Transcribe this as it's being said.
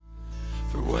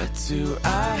What do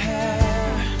I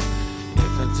have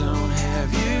if I don't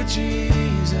have you,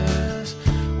 Jesus?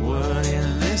 What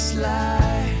in this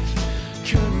life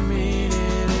could mean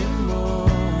anymore?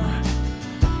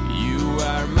 You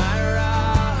are my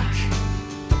rock,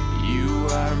 you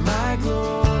are my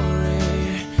glory,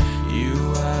 you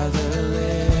are the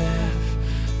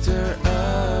lifter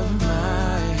of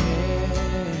my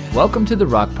head. Welcome to the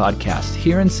Rock Podcast.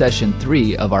 Here in session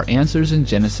 3 of our Answers in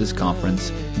Genesis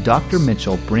conference, Dr.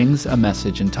 Mitchell brings a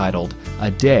message entitled,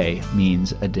 A Day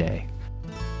Means a Day.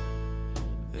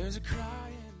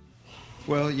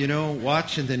 Well,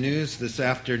 watching the news this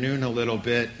afternoon a little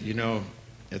bit,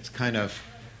 it's kind of,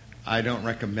 I don't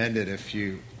recommend it if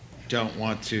you don't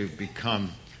want to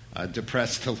become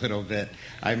depressed a little bit.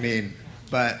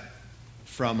 But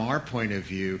from our point of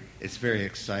view, it's very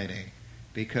exciting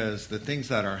because the things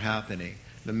that are happening,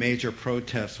 the major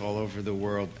protests all over the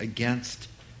world against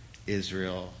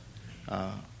Israel,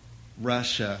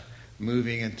 Russia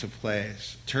moving into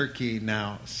place, Turkey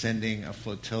now sending a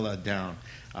flotilla down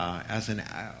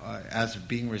as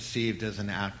being received as an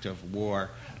act of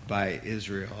war by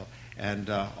Israel, and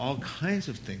all kinds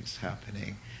of things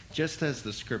happening, just as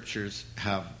the scriptures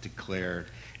have declared.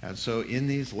 And so in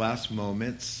these last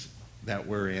moments that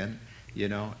we're in,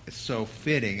 it's so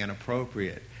fitting and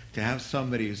appropriate to have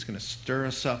somebody who's going to stir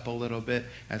us up a little bit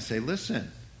and say,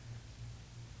 listen,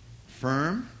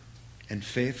 firm and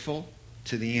faithful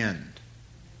to the end,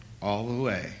 all the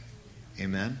way.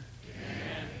 Amen?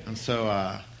 Amen. And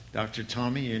so, Dr.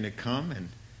 Tommy, you're going to come and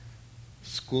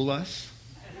school us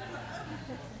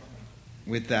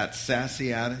with that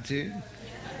sassy attitude.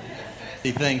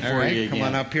 Thing for all right, you come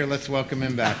again. on up here. Let's welcome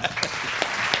him back. That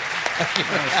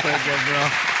was so good, bro.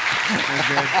 So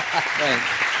good. Thanks.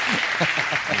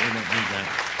 We don't need that.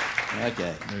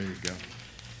 Okay. There you go.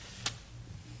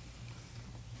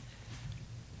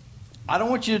 I don't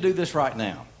want you to do this right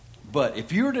now, but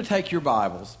if you were to take your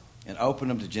Bibles and open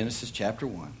them to Genesis chapter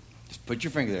 1, just put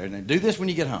your finger there, and do this when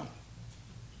you get home.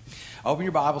 Open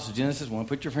your Bibles to Genesis 1,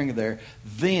 put your finger there,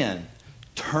 then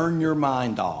turn your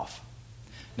mind off.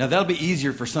 Now, that'll be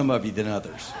easier for some of you than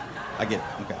others. I get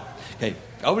it. Okay.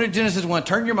 Open to Genesis 1,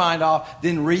 turn your mind off,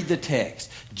 then read the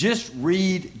text. Just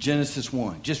read Genesis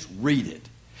 1. Just read it.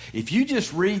 If you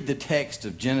just read the text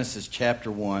of Genesis chapter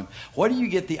 1, what do you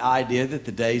get the idea that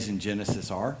the days in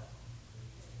Genesis are?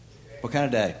 What kind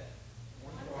of day?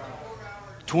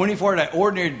 24 day.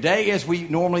 Ordinary day as we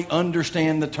normally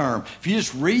understand the term. If you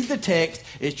just read the text,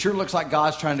 it sure looks like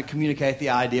God's trying to communicate the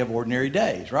idea of ordinary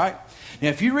days, right? Now,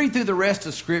 if you read through the rest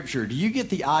of Scripture, do you get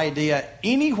the idea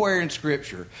anywhere in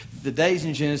Scripture the days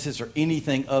in Genesis are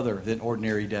anything other than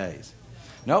ordinary days?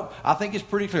 Nope. I think it's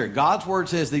pretty clear. God's Word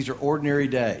says these are ordinary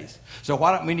days. So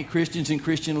why don't many Christians and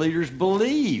Christian leaders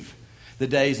believe the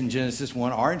days in Genesis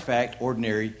 1 are in fact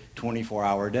ordinary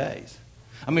 24-hour days?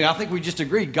 I think we just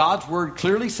agreed. God's Word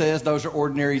clearly says those are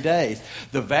ordinary days.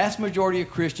 The vast majority of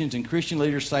Christians and Christian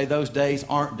leaders say those days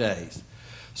aren't days.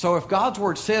 So if God's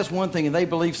Word says one thing and they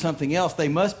believe something else, they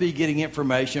must be getting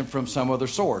information from some other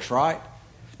source, right?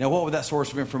 Now, what would that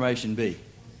source of information be?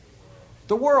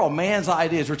 The world, man's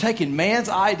ideas. We're taking man's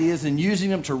ideas and using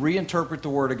them to reinterpret the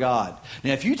Word of God.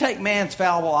 Now, if you take man's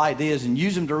fallible ideas and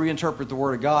use them to reinterpret the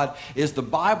Word of God, is the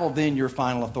Bible then your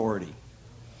final authority?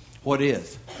 What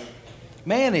is?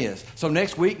 Man is. So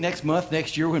next week, next month,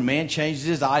 next year, when man changes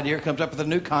his idea, comes up with a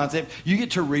new concept, you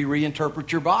get to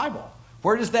reinterpret your Bible.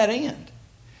 Where does that end?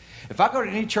 If I go to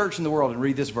any church in the world and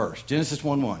read this verse, Genesis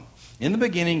 1:1, in the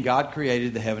beginning, God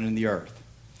created the heaven and the earth.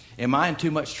 Am I in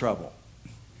too much trouble?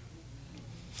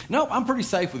 No, I'm pretty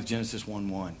safe with Genesis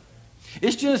 1:1.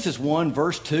 It's Genesis 1,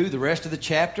 verse 2, the rest of the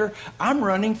chapter. I'm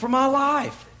running for my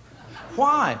life.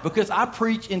 Why? Because I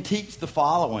preach and teach the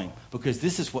following. Because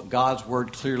this is what God's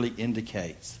Word clearly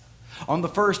indicates. On the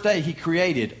first day, He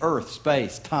created earth,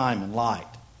 space, time, and light.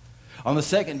 On the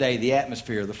second day, the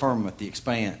atmosphere, the firmament, the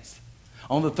expanse.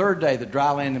 On the third day, the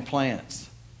dry land and plants.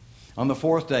 On the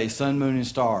fourth day, sun, moon, and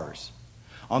stars.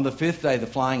 On the fifth day, the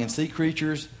flying and sea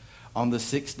creatures. On the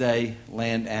sixth day,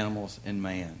 land, animals, and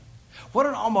man. What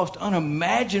an almost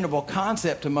unimaginable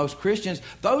concept to most Christians.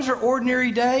 Those are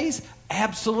ordinary days?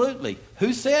 Absolutely.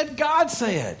 Who said? God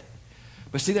said.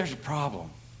 But see, there's a problem.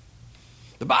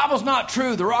 The Bible's not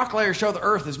true. The rock layers show the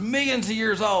earth is millions of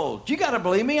years old. You got to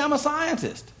believe me, I'm a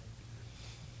scientist.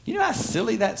 You know how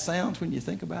silly that sounds when you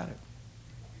think about it?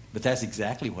 But that's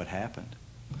exactly what happened.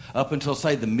 Up until,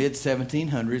 say, the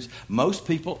mid-1700s, most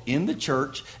people in the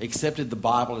church accepted the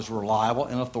Bible as reliable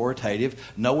and authoritative.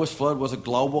 Noah's flood was a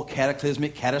global,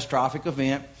 cataclysmic, catastrophic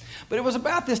event. But it was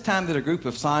about this time that a group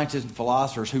of scientists and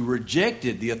philosophers who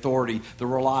rejected the authority, the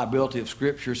reliability of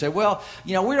Scripture said, well,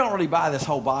 we don't really buy this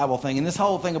whole Bible thing. And this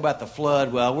whole thing about the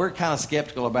flood, well, we're kind of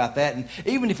skeptical about that. And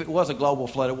even if it was a global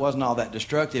flood, it wasn't all that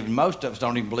destructive. And most of us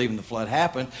don't even believe in the flood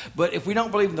happened. But if we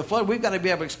don't believe in the flood, we've got to be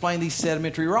able to explain these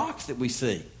sedimentary rocks that we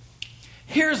see.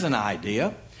 Here's an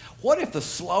idea. What if the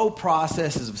slow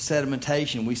processes of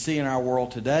sedimentation we see in our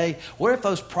world today, what if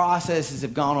those processes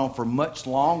have gone on for much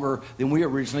longer than we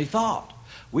originally thought?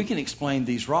 We can explain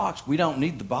these rocks. We don't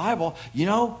need the Bible.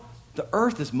 The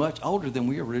earth is much older than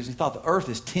we originally thought. The earth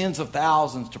is tens of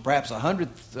thousands to perhaps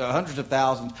hundreds of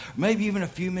thousands, maybe even a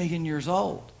few million years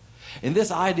old. And this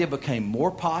idea became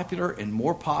more popular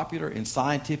in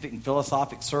scientific and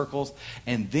philosophic circles.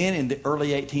 And then in the early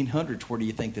 1800s, where do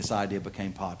you think this idea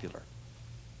became popular?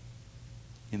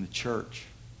 In the church,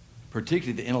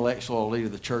 particularly the intellectual elite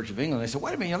of the Church of England. They said,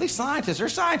 wait a minute, these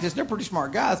scientists, they're pretty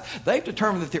smart guys. They've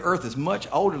determined that the earth is much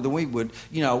older than we would,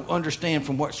 understand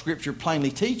from what Scripture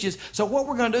plainly teaches. So what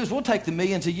we're going to do is we'll take the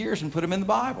millions of years and put them in the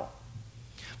Bible.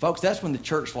 Folks, that's when the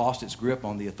church lost its grip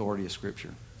on the authority of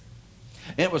Scripture.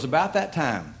 And it was about that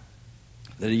time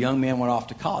that a young man went off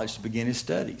to college to begin his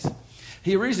studies.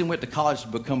 He originally went to college to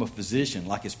become a physician,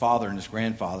 like his father and his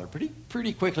grandfather.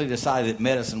 Pretty quickly decided that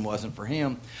medicine wasn't for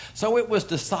him. So it was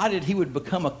decided he would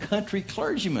become a country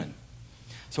clergyman.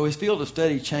 So his field of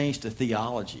study changed to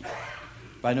theology.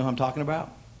 Anybody know who I'm talking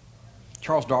about?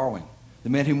 Charles Darwin, the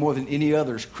man who more than any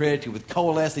other is credited with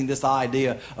coalescing this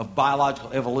idea of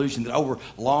biological evolution, that over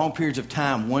long periods of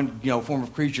time, one form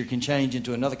of creature can change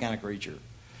into another kind of creature.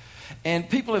 And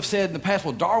people have said in the past,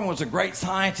 well, Darwin was a great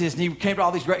scientist and he came to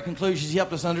all these great conclusions. He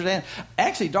helped us understand.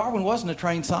 Actually, Darwin wasn't a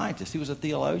trained scientist. He was a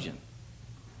theologian.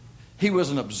 He was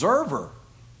an observer.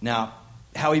 Now,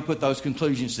 how he put those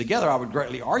conclusions together, I would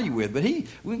greatly argue with. But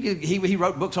he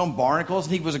wrote books on barnacles,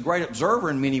 and he was a great observer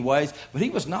in many ways, but he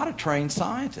was not a trained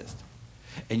scientist.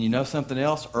 And you know something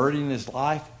else? Early in his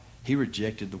life, he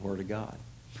rejected the Word of God.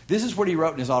 This is what he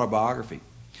wrote in his autobiography.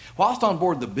 Whilst on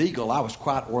board the Beagle, I was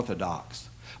quite orthodox.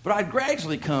 But I'd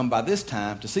gradually come by this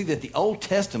time to see that the Old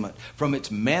Testament, from its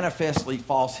manifestly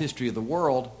false history of the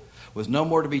world, was no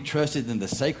more to be trusted than the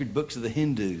sacred books of the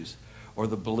Hindus or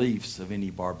the beliefs of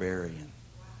any barbarian.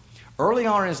 Early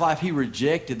on in his life, he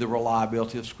rejected the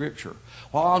reliability of Scripture.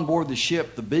 While on board the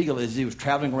ship, the Beagle, as he was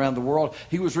traveling around the world,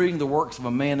 he was reading the works of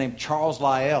a man named Charles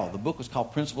Lyell. The book was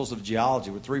called Principles of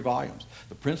Geology, with 3 volumes.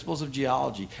 The Principles of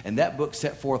Geology. And that book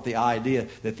set forth the idea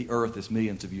that the earth is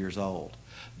millions of years old.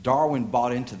 Darwin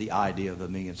bought into the idea of the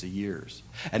millions of years.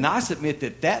 And I submit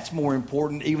that that's more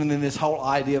important even than this whole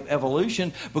idea of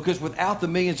evolution, because without the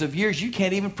millions of years, you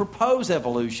can't even propose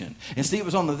evolution. And see, it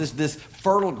was on this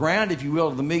fertile ground, if you will,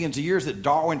 of the millions of years that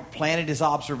Darwin planted his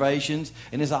observations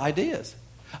and his ideas.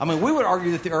 I mean, we would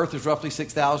argue that the earth is roughly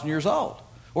 6,000 years old.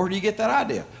 Where do you get that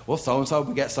idea? Well, so-and-so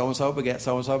begat so-and-so begat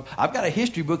so-and-so. I've got a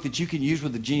history book that you can use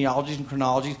with the genealogies and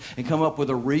chronologies and come up with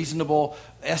a reasonable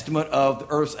estimate of the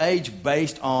earth's age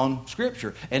based on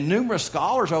Scripture. And numerous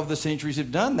scholars over the centuries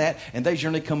have done that, and they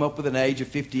generally come up with an age of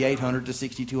 5,800 to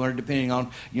 6,200, depending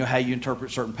on how you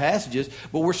interpret certain passages.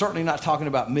 But we're certainly not talking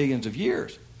about millions of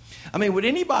years. I mean, would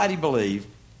anybody believe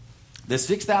that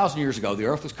 6,000 years ago, the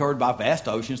earth was covered by vast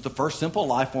oceans, the first simple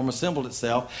life form assembled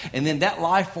itself, and then that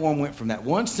life form went from that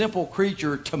one simple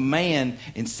creature to man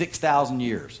in 6,000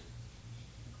 years?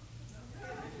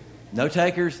 No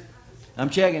takers? I'm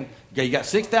checking. Okay, you got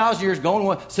 6,000 years going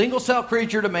one, single cell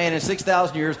creature to man in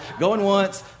 6,000 years, going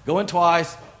once, going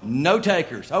twice, no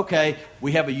takers. Okay,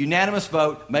 we have a unanimous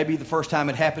vote. Maybe the first time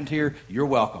it happened here. You're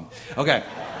welcome. Okay.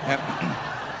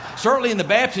 Certainly in the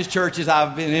Baptist churches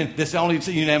I've been in, this is the only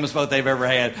unanimous vote they've ever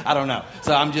had. I don't know.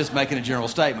 So I'm just making a general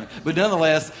statement. But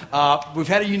nonetheless, we've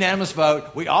had a unanimous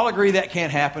vote. We all agree that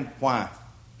can't happen. Why?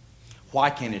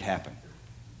 Why can't it happen?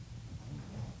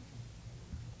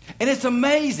 And it's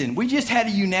amazing. We just had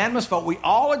a unanimous vote. We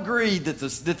all agreed that the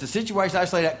situation I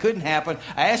just laid out couldn't happen.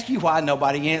 I ask you why,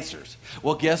 nobody answers.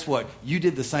 Well, guess what? You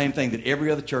did the same thing that every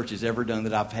other church has ever done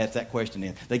that I've had that question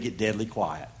in. They get deadly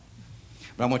quiet.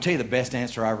 But I'm going to tell you the best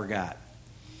answer I ever got.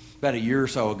 About a year or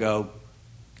so ago,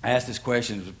 I asked this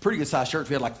question. It was a pretty good-sized church.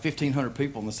 We had like 1,500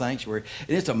 people in the sanctuary.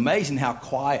 And it's amazing how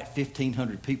quiet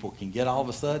 1,500 people can get all of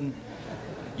a sudden.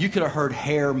 You could have heard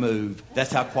hair move.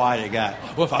 That's how quiet it got.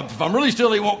 Well, if I'm really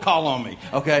still, he won't call on me.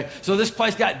 Okay? So this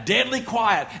place got deadly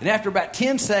quiet. And after about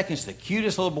 10 seconds, the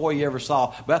cutest little boy you ever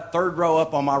saw, about third row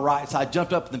up on my right side,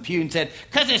 jumped up in the pew and said,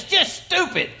 "'Cause it's just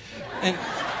stupid." And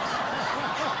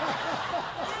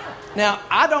now,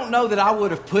 I don't know that I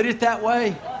would have put it that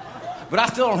way, But I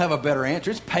still don't have a better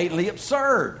answer. It's patently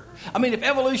absurd. I mean, if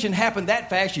evolution happened that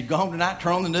fast, you'd go home tonight,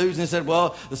 turn on the news, and said,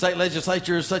 well, the state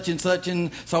legislature is such and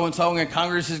so, and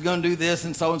Congress is going to do this,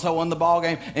 and so won the ball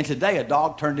game. And today, a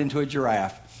dog turned into a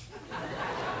giraffe.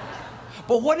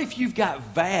 But what if you've got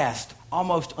vast,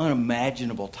 almost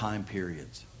unimaginable time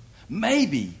periods?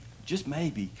 Maybe, just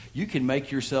maybe, you can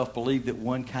make yourself believe that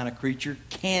one kind of creature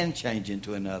can change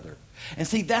into another. And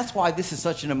see, that's why this is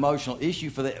such an emotional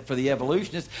issue for the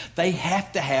evolutionists. They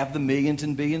have to have the millions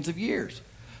and billions of years.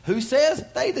 Who says?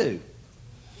 They do.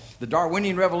 The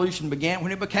Darwinian revolution began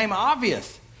when it became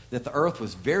obvious that the earth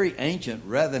was very ancient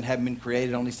rather than having been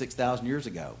created only 6,000 years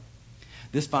ago.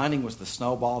 This finding was the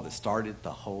snowball that started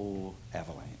the whole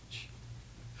avalanche.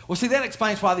 Well, see, that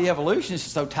explains why the evolutionists are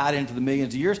so tied into the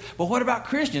millions of years. But what about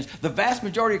Christians? The vast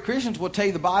majority of Christians will tell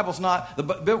you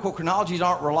the biblical chronologies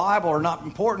aren't reliable or not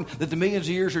important, that the millions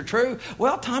of years are true.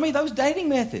 Well, Tommy, those dating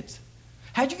methods.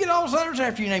 How'd you get all those letters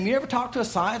after your name? You ever talked to a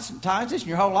scientist in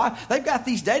your whole life? They've got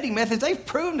these dating methods. They've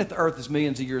proven that the earth is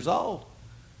millions of years old.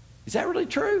 Is that really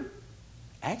true?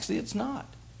 Actually, it's not.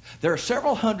 There are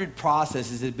several hundred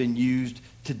processes that have been used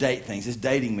to date things, as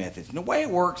dating methods. And the way it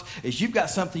works is you've got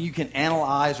something you can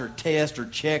analyze or test or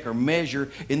check or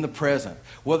measure in the present,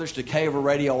 whether it's decay of a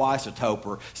radioisotope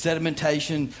or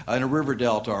sedimentation in a river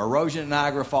delta or erosion at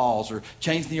Niagara Falls or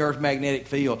change in the Earth's magnetic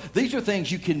field. These are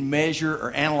things you can measure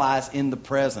or analyze in the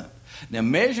present. Now,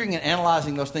 measuring and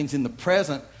analyzing those things in the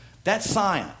present, that's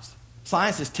science.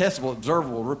 Science is testable,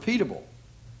 observable, repeatable.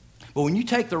 But when you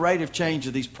take the rate of change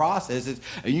of these processes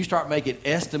and you start making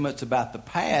estimates about the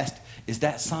past, is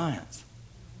that science?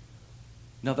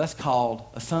 No, that's called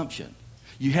assumption.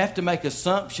 You have to make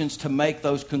assumptions to make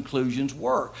those conclusions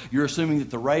work. You're assuming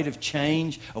that the rate of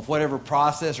change of whatever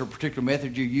process or particular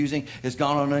method you're using has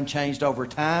gone on unchanged over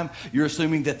time. You're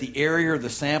assuming that the area or the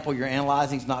sample you're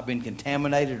analyzing has not been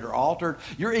contaminated or altered.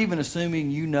 You're even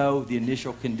assuming you know the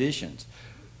initial conditions.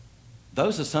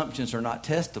 Those assumptions are not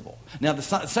testable. Now, the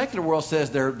secular world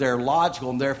says they're logical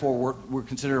and therefore we're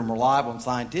considered them reliable and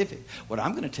scientific. What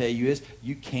I'm going to tell you is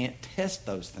you can't test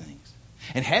those things.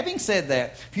 And having said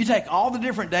that, if you take all the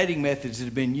different dating methods that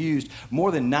have been used,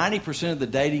 more than 90% of the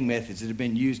dating methods that have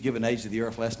been used give an age of the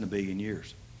earth less than 1 billion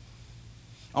years.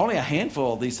 Only a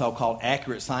handful of these so-called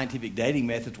accurate scientific dating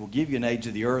methods will give you an age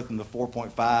of the earth in the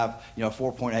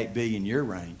 4.8 billion year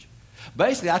range.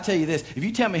 Basically, I tell you this, if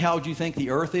you tell me how old you think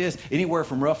the earth is, anywhere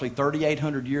from roughly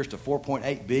 3,800 years to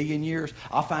 4.8 billion years,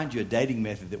 I'll find you a dating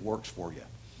method that works for you.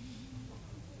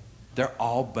 They're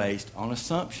all based on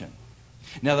assumption.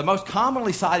 Now, the most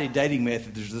commonly cited dating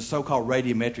methods is the so-called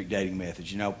radiometric dating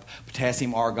methods. You know,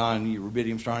 potassium, argon,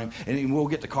 rubidium, strontium, and we'll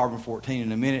get to carbon-14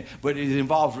 in a minute, but it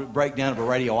involves breakdown of a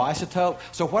radioisotope.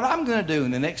 So what I'm going to do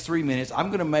in the next 3 minutes, I'm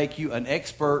going to make you an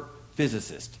expert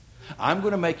physicist. I'm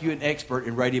going to make you an expert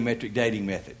in radiometric dating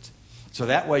methods. So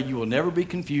that way you will never be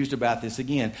confused about this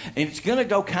again. And it's going to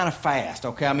go kind of fast,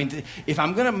 okay? I mean, if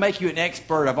I'm going to make you an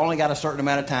expert, I've only got a certain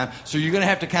amount of time. So you're going to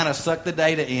have to kind of suck the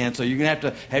data in. So you're going to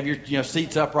have to have your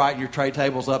seats upright and your tray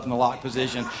tables up in the locked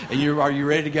position. And are you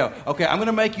ready to go? Okay, I'm going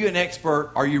to make you an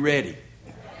expert. Are you ready?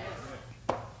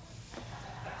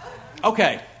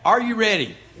 Okay, are you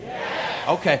ready? Yes.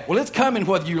 Okay, well, it's coming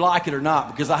whether you like it or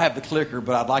not because I have the clicker,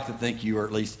 but I'd like to think you are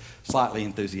at least slightly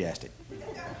enthusiastic.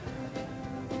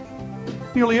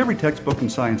 Nearly every textbook in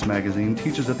science magazine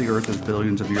teaches that the Earth is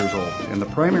billions of years old, and the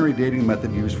primary dating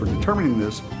method used for determining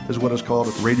this is what is called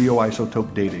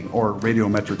radioisotope dating, or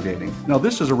radiometric dating. Now,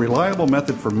 this is a reliable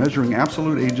method for measuring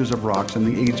absolute ages of rocks and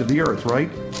the age of the Earth, right?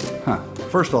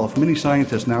 First off, many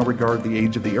scientists now regard the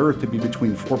age of the Earth to be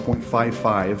between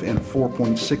 4.55 and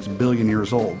 4.6 billion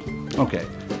years old. Okay,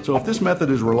 so if this method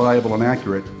is reliable and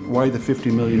accurate, why the 50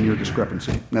 million year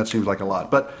discrepancy? That seems like a lot,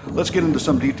 but let's get into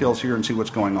some details here and see what's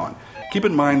going on. Keep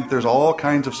in mind there's all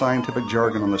kinds of scientific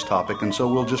jargon on this topic, and so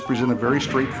we'll just present a very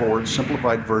straightforward,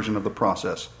 simplified version of the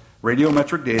process.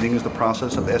 Radiometric dating is the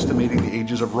process of estimating the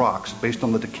ages of rocks based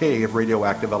on the decay of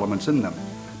radioactive elements in them.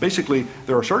 Basically,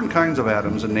 there are certain kinds of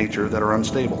atoms in nature that are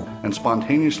unstable and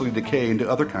spontaneously decay into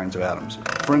other kinds of atoms.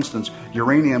 For instance,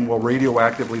 uranium will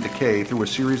radioactively decay through a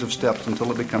series of steps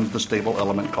until it becomes the stable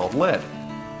element called lead.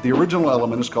 The original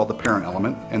element is called the parent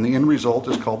element, and the end result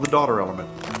is called the daughter element.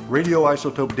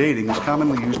 Radioisotope dating is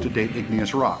commonly used to date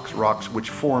igneous rocks, rocks which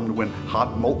formed when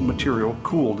hot molten material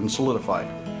cooled and solidified.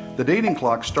 The dating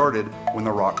clock started when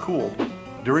the rock cooled.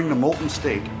 During the molten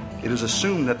state, it is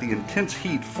assumed that the intense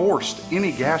heat forced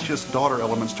any gaseous daughter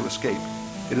elements to escape.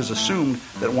 It is assumed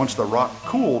that once the rock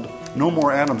cooled, no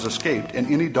more atoms escaped, and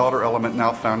any daughter element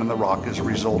now found in the rock is a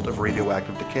result of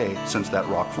radioactive decay since that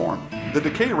rock formed. The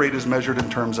decay rate is measured in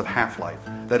terms of half-life.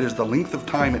 That is the length of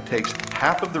time it takes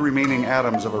half of the remaining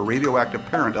atoms of a radioactive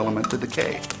parent element to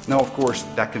decay. Now, of course,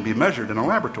 that can be measured in a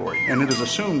laboratory, and it is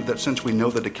assumed that since we know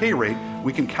the decay rate,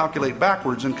 we can calculate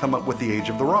backwards and come up with the age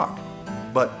of the rock.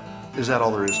 But is that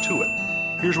all there is to it?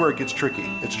 Here's where it gets tricky.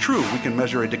 It's true we can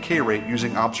measure a decay rate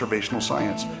using observational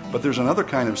science, but there's another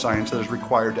kind of science that is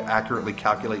required to accurately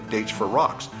calculate dates for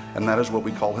rocks, and that is what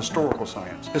we call historical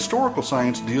science. Historical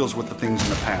science deals with the things in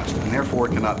the past, and therefore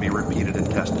it cannot be repeated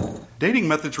and tested. Dating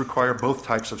methods require both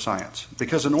types of science,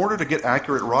 because in order to get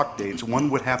accurate rock dates, one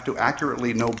would have to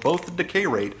accurately know both the decay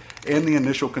rate and the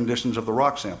initial conditions of the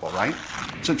rock sample, right?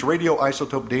 Since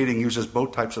radioisotope dating uses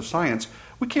both types of science,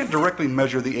 we can't directly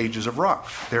measure the ages of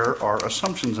rocks. There are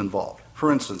assumptions involved.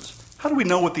 For instance, how do we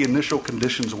know what the initial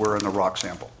conditions were in the rock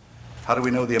sample? How do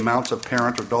we know the amounts of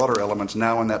parent or daughter elements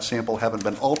now in that sample haven't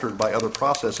been altered by other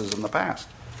processes in the past?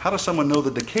 How does someone know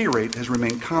the decay rate has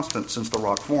remained constant since the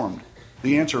rock formed?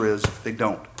 The answer is they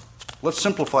don't. Let's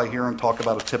simplify here and talk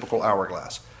about a typical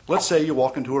hourglass. Let's say you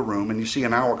walk into a room and you see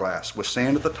an hourglass with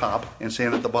sand at the top and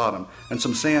sand at the bottom, and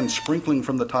some sand sprinkling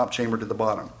from the top chamber to the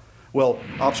bottom. Well,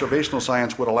 observational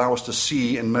science would allow us to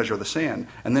see and measure the sand,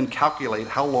 and then calculate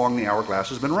how long the hourglass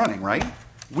has been running, right?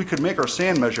 We could make our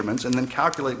sand measurements and then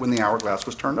calculate when the hourglass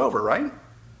was turned over, right?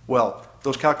 Well,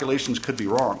 those calculations could be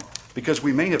wrong, because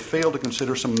we may have failed to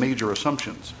consider some major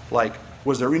assumptions, like,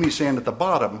 was there any sand at the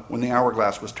bottom when the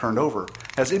hourglass was turned over?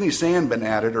 Has any sand been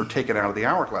added or taken out of the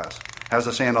hourglass? Has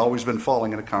the sand always been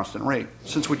falling at a constant rate?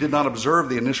 Since we did not observe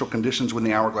the initial conditions when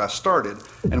the hourglass started,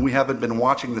 and we haven't been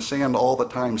watching the sand all the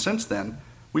time since then,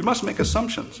 we must make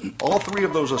assumptions. All three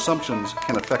of those assumptions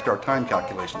can affect our time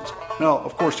calculations. Now,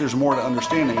 of course, there's more to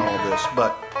understanding all of this,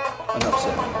 but enough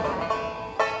said.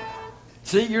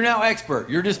 See, you're now expert.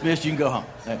 You're dismissed. You can go home.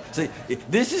 See,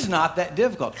 this is not that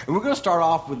difficult. And we're going to start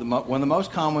off with one of the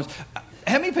most common ones.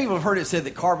 How many people have heard it said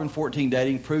that carbon-14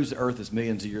 dating proves the Earth is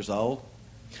millions of years old?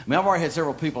 I mean, I've already had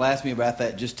several people ask me about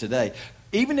that just today.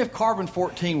 Even if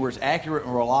carbon-14 were as accurate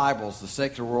and reliable as the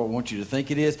secular world wants you to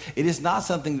think it is not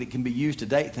something that can be used to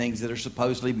date things that are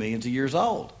supposedly millions of years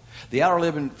old. The outer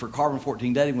limit for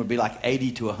carbon-14 dating would be like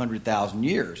 80 to 100,000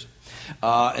 years.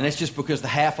 And that's just because the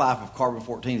half-life of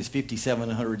carbon-14 is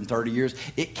 5,730 years.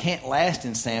 It can't last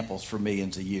in samples for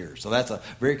millions of years. So that's a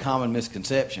very common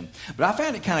misconception. But I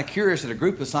found it kind of curious that a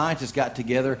group of scientists got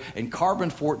together and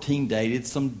carbon-14 dated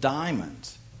some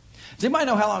diamonds. Does anybody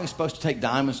know how long it's supposed to take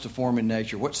diamonds to form in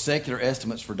nature? What secular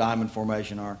estimates for diamond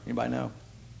formation are? Anybody know?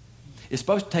 It's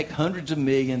supposed to take hundreds of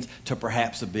millions to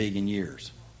perhaps 1 billion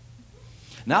years.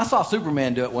 Now, I saw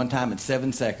Superman do it one time in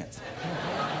 7 seconds.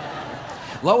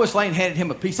 Lois Lane handed him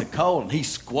a piece of coal, and he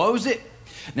squoze it.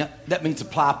 Now, that means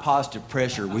apply positive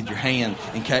pressure with your hand,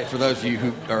 in case, for those of you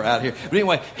who are out here. But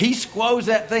anyway, he squoze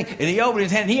that thing, and he opened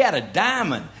his hand, and he had a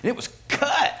diamond, and it was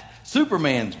cut.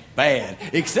 Superman's bad.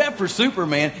 Except for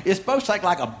Superman, it's supposed to take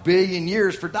like 1 billion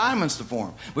years for diamonds to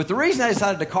form. But the reason I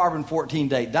decided to carbon-14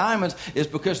 date diamonds is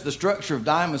because of the structure of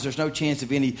diamonds, there's no chance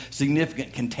of any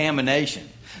significant contamination.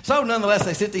 So nonetheless,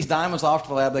 they sent these diamonds off to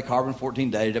the lab, they carbon-14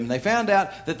 dated them, and they found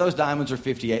out that those diamonds are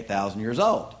 58,000 years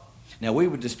old. Now, we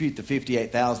would dispute the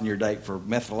 58,000-year date for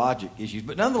methodologic issues,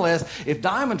 but nonetheless, if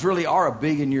diamonds really are 1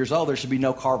 billion years old, there should be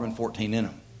no carbon-14 in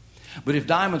them. But if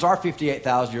diamonds are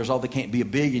 58,000 years old, they can't be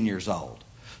 1 billion years old.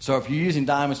 So if you're using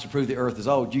diamonds to prove the Earth is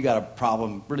old, you got a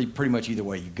problem really pretty much either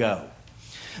way you go.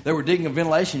 They were digging a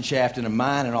ventilation shaft in a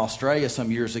mine in Australia some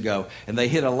years ago, and they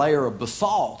hit a layer of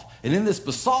basalt. And in this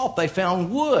basalt, they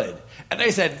found wood. And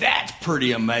they said, that's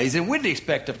pretty amazing. We didn't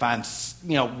expect to find,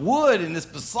 wood in this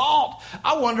basalt.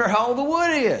 I wonder how old the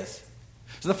wood is.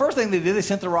 So the first thing they did, they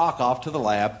sent the rock off to the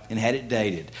lab and had it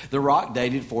dated. The rock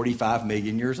dated 45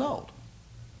 million years old.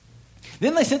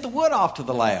 Then they sent the wood off to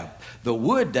the lab. The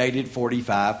wood dated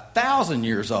 45,000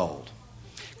 years old.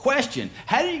 Question,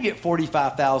 how do you get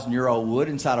 45,000-year-old wood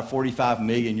inside a 45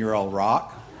 million-year-old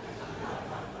rock?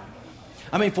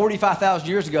 I mean, 45,000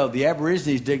 years ago, the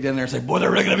Aborigines digged in there and said, boy, they're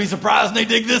really going to be surprised when they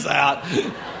dig this out.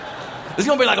 It's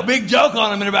going to be like a big joke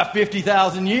on them in about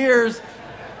 50,000 years.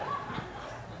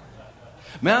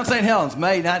 Mount St. Helens,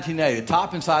 May 1980. The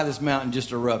top inside this mountain just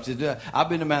erupts. I've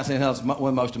been to Mount St. Helens. It's one of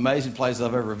the most amazing places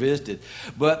I've ever visited.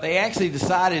 But they actually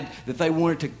decided that they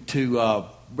wanted to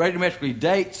radiometrically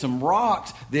date some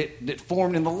rocks that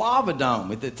formed in the lava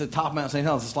dome. At the top of Mount St.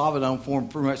 Helens, this lava dome formed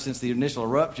pretty much since the initial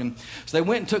eruption. So they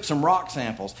went and took some rock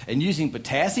samples, and using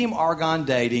potassium-argon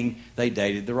dating, they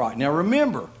dated the rock. Now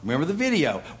remember the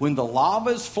video. When the lava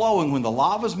is flowing, when the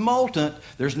lava is molten,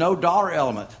 there's no dollar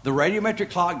element. The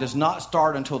radiometric clock does not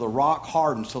start until the rock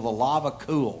hardens, till the lava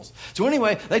cools. So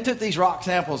anyway, they took these rock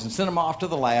samples and sent them off to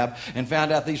the lab and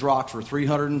found out these rocks were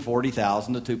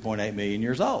 340,000 to 2.8 million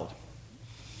years old.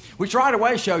 Which right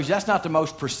away shows you that's not the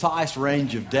most precise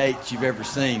range of dates you've ever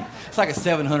seen. It's like a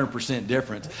 700%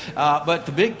 difference. But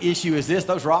the big issue is this: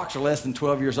 those rocks are less than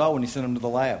 12 years old when he sent them to the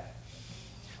lab.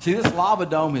 See, this lava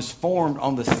dome has formed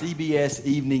on the CBS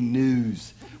Evening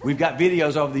News. We've got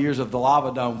videos over the years of the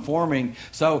lava dome forming.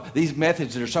 So these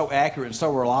methods that are so accurate and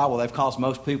so reliable, they've caused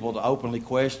most people to openly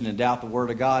question and doubt the Word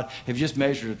of God, have just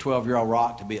measured a 12-year-old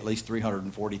rock to be at least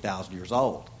 340,000 years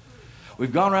old.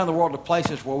 We've gone around the world to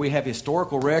places where we have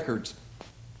historical records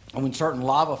on when certain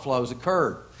lava flows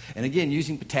occurred. And again,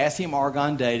 using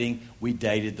potassium-argon dating, we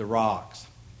dated the rocks.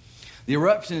 The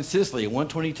eruption in Sicily in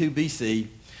 122 BC,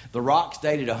 the rocks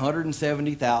dated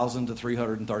 170,000 to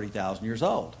 330,000 years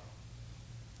old.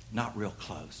 Not real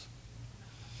close.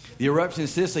 The eruption in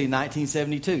Sicily in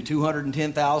 1972,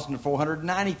 210,000 to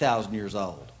 490,000 years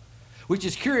old. Which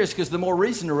is curious because the more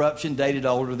recent eruption dated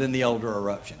older than the older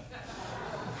eruption.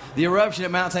 The eruption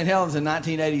at Mount St. Helens in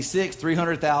 1986,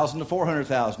 300,000 to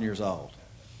 400,000 years old.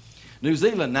 New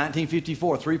Zealand,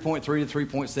 1954, 3.3 to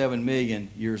 3.7 million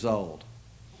years old.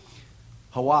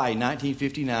 Hawaii,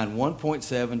 1959,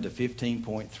 1.7 to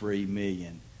 15.3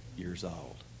 million years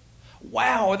old.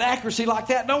 Wow, with accuracy like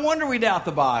that, no wonder we doubt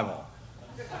the Bible.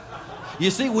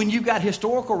 You see, when you've got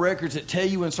historical records that tell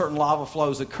you when certain lava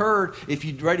flows occurred, if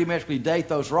you radiometrically date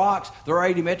those rocks, the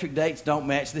radiometric dates don't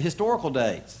match the historical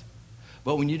dates.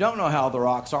 But when you don't know how the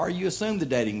rocks are, you assume the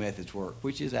dating methods work,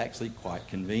 which is actually quite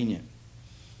convenient.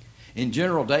 In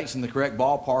general, dates in the correct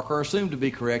ballpark are assumed to be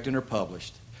correct and are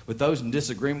published. But those in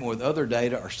disagreement with other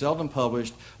data are seldom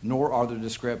published, nor are their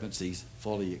discrepancies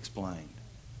fully explained.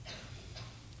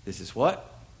 This is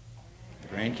what? The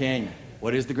Grand Canyon.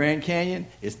 What is the Grand Canyon?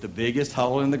 It's the biggest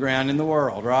hole in the ground in the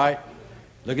world, right?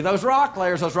 Look at those rock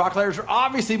layers. Those rock layers are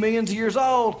obviously millions of years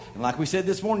old. And like we said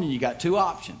this morning, you got two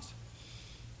options.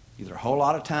 Either a whole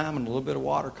lot of time and a little bit of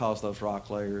water caused those rock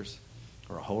layers,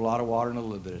 or a whole lot of water and a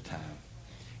little bit of time.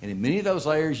 And in many of those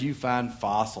layers, you find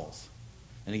fossils.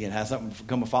 And again, how something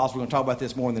become a fossil, we're going to talk about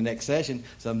this more in the next session.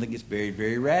 Something gets buried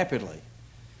very rapidly.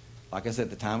 Like I said, at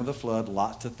the time of the flood,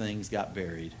 lots of things got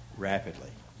buried rapidly.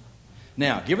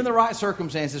 Now, given the right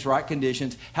circumstances, right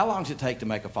conditions, how long does it take to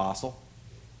make a fossil?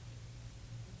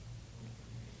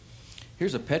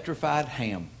 Here's a petrified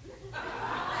ham.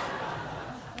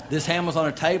 This ham was on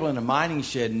a table in a mining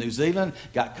shed in New Zealand,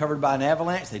 got covered by an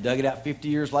avalanche. They dug it out 50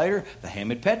 years later. The ham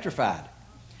had petrified.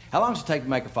 How long does it take to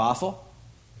make a fossil?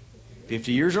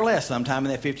 50 years or less. Sometime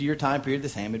in that 50-year time period,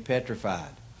 this ham had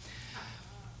petrified.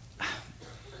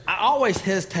 I always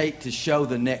hesitate to show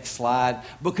the next slide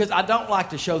because I don't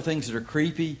like to show things that are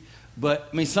creepy. But,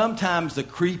 I mean, sometimes the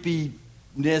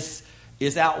creepiness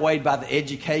is outweighed by the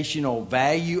educational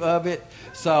value of it.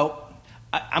 So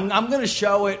I'm going to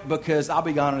show it because I'll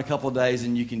be gone in a couple of days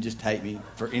and you can just take me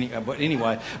for any. But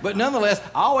anyway, but nonetheless,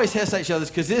 I always hesitate to show this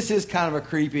because this is kind of a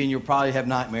creepy and you'll probably have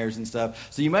nightmares and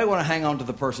stuff. So you may want to hang on to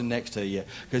the person next to you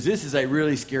because this is a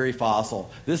really scary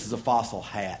fossil. This is a fossil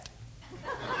hat.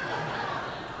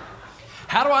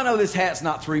 How do I know this hat's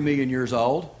not 3 million years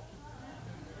old?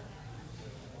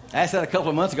 I asked that a couple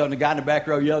of months ago and the guy in the back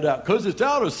row yelled out, "Because it's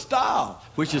out of style,"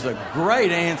 which is a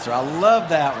great answer. I love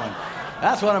that one.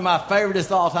 That's one of my favorites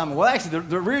of all time. Well, actually,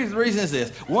 the reason is this.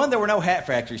 One, there were no hat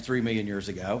factories 3 million years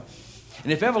ago.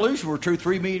 And if evolution were true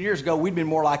 3 million years ago, we'd been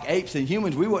more like apes than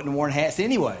humans. We wouldn't have worn hats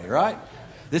anyway, right?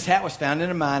 This hat was found in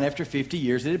a mine after 50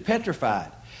 years. It had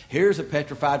petrified. Here's a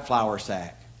petrified flour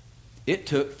sack. It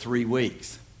took 3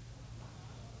 weeks.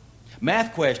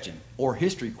 Math question, or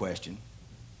history question,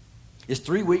 is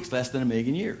 3 weeks less than 1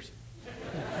 million years?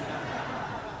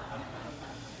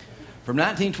 From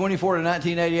 1924 to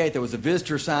 1988, there was a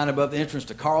visitor sign above the entrance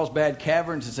to Carlsbad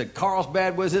Caverns that said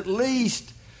Carlsbad was at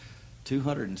least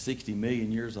 260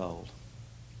 million years old.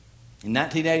 In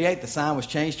 1988, the sign was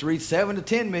changed to read 7 to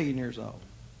 10 million years old.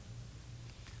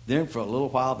 Then for a little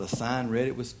while, the sign read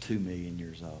it was 2 million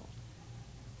years old.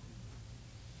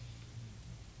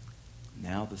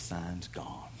 Now the sign's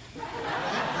gone.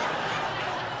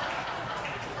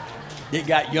 It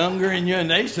got younger and younger, and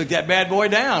they took that bad boy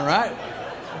down, right?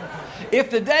 If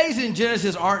the days in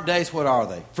Genesis aren't days, what are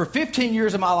they? For 15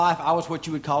 years of my life, I was what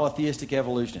you would call a theistic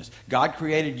evolutionist. God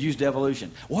created, used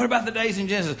evolution. What about the days in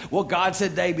Genesis? Well, God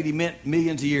said day, but he meant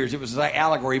millions of years. It was like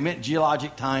allegory. He meant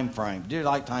geologic time frame,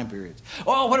 geologic time periods.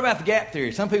 Oh, what about the gap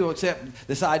theory? Some people accept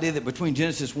this idea that between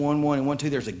Genesis 1:1 and 1:2,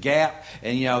 there's a gap.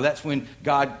 And, that's when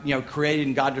God, created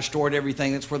and God destroyed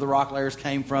everything. That's where the rock layers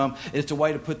came from. It's a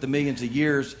way to put the millions of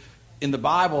years in the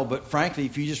Bible. But frankly,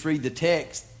 if you just read the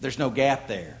text, there's no gap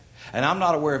there. And I'm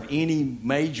not aware of any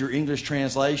major English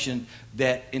translation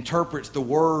that interprets the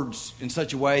words in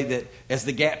such a way that, as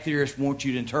the gap theorists want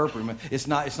you to interpret them, it's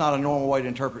not a normal way to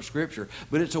interpret Scripture,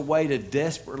 but it's a way to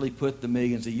desperately put the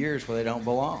millions of years where they don't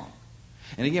belong.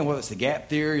 And again, whether it's the gap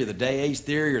theory or the day-age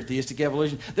theory or theistic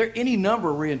evolution, there are any number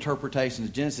of reinterpretations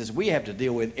of Genesis we have to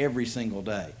deal with every single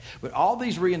day. But all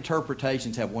these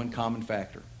reinterpretations have one common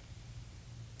factor.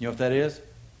 You know what that is?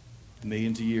 The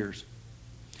millions of years.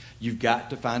 You've got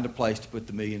to find a place to put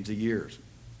the millions of years.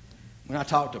 When I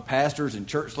talk to pastors and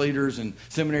church leaders and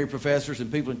seminary professors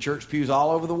and people in church pews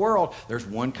all over the world, there's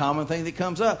one common thing that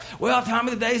comes up. Well, time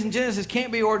of the days in Genesis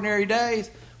can't be ordinary days.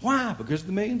 Why? Because of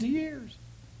the millions of years.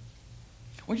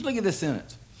 I want you to look at this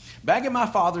sentence. Back in my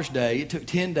father's day, it took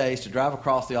 10 days to drive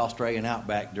across the Australian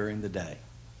outback during the day.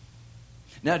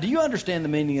 Now, do you understand the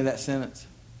meaning of that sentence?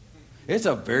 It's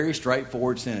a very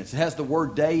straightforward sentence. It has the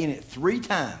word day in it 3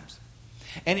 times.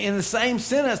 And in the same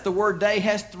sentence, the word day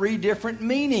has 3 different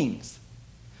meanings.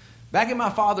 Back in my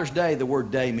father's day, the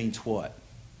word day means what?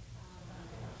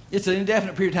 It's an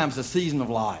indefinite period of time. It's a season of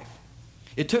life.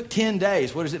 It took 10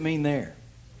 days. What does it mean there?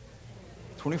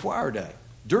 24-hour day.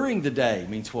 During the day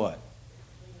means what?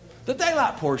 The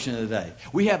daylight portion of the day.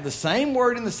 We have the same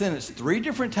word in the sentence 3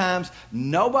 different times.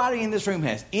 Nobody in this room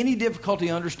has any difficulty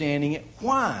understanding it.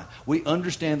 Why? We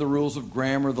understand the rules of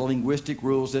grammar, the linguistic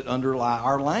rules that underlie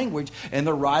our language, and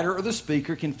the writer or the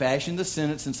speaker can fashion the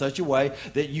sentence in such a way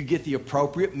that you get the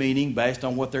appropriate meaning based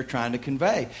on what they're trying to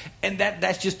convey. And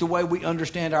that's just the way we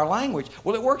understand our language.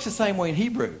 Well, it works the same way in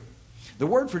Hebrew. The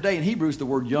word for day in Hebrew is the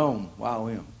word yom,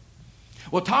 Y-O-M.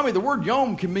 Well, Tommy, the word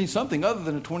yom can mean something other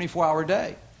than a 24-hour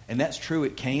day. And that's true,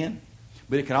 it can,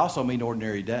 but it can also mean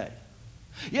ordinary day.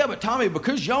 Yeah, but Tommy,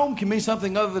 because yom can mean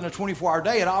something other than a 24-hour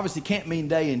day, it obviously can't mean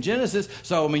day in Genesis,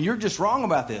 so, you're just wrong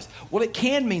about this. Well, it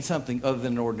can mean something other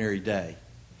than an ordinary day,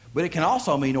 but it can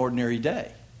also mean ordinary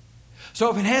day.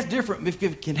 So if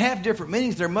it can have different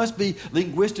meanings, there must be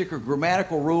linguistic or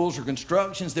grammatical rules or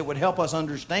constructions that would help us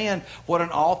understand what an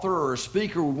author or a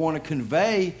speaker would want to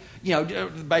convey,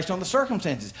 based on the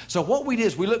circumstances. So what we did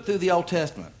is we looked through the Old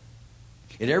Testament.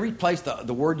 At every place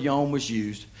the word yom was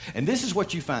used, and this is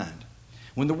what you find.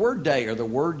 When the word day or the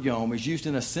word yom is used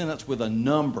in a sentence with a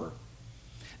number,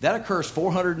 that occurs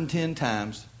 410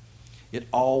 times, it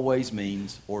always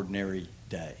means ordinary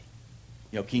day.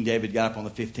 King David got up on the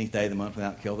 15th day of the month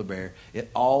without killing the bear. It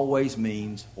always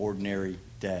means ordinary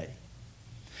day.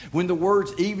 When the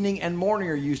words evening and morning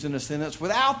are used in a sentence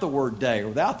without the word day or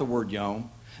without the word yom,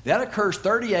 that occurs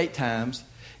 38 times,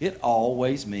 it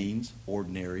always means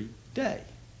ordinary day.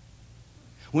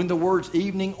 When the words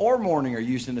evening or morning are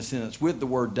used in a sentence with the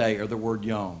word day or the word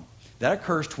yom, that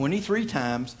occurs 23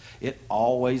 times. It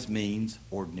always means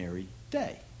ordinary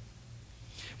day.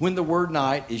 When the word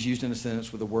night is used in a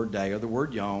sentence with the word day or the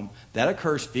word yom, that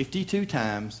occurs 52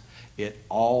 times. It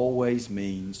always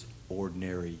means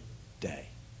ordinary day.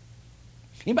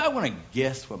 Anybody want to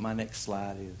guess what my next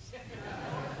slide is?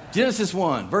 Genesis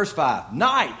 1, verse 5.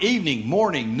 Night, evening,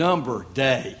 morning, number,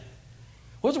 day.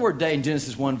 What does the word day in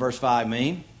Genesis 1, verse 5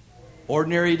 mean?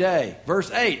 Ordinary day.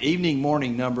 Verse 8, evening,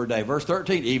 morning, number, day. Verse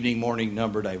 13, evening, morning,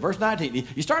 number, day. Verse 19,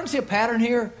 you starting to see a pattern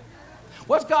here?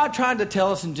 What's God trying to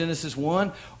tell us in Genesis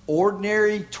 1?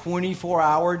 Ordinary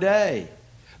 24-hour day.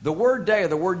 The word day or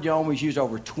the word yom is used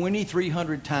over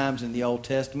 2,300 times in the Old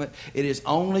Testament. It is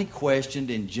only questioned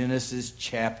in Genesis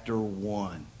chapter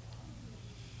 1.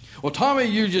 Well, Tommy,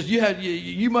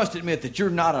 you must admit that you're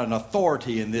not an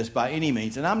authority in this by any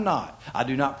means, and I'm not. I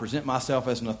do not present myself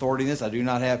as an authority in this. I do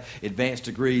not have advanced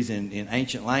degrees in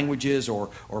ancient languages or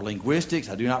linguistics.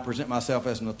 I do not present myself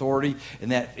as an authority in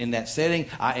that setting.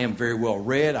 I am very well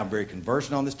read. I'm very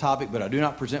conversant on this topic, but I do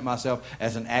not present myself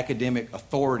as an academic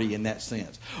authority in that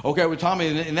sense. Okay, well, Tommy,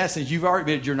 in that sense, you've already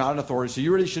admitted you're not an authority, so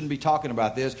you really shouldn't be talking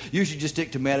about this. You should just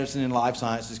stick to medicine and life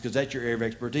sciences because that's your area of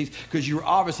expertise, because you're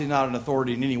obviously not an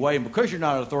authority in any way. And because you're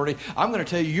not an authority, I'm going to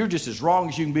tell you you're just as wrong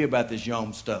as you can be about this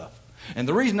yom stuff. And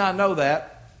the reason I know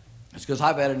that is because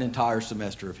I've had an entire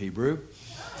semester of Hebrew.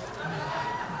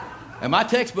 And my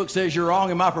textbook says you're wrong,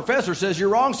 and my professor says you're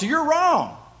wrong, so you're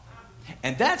wrong.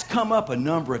 And that's come up a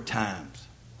number of times.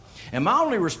 And my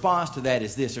only response to that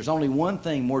is this. There's only one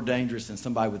thing more dangerous than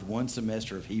somebody with one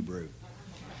semester of Hebrew.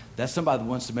 That's somebody with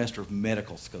one semester of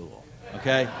medical school,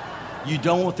 okay? You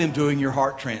don't want them doing your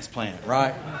heart transplant,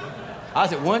 right? I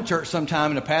was at one church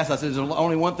sometime in the past. I said, there's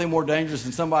only one thing more dangerous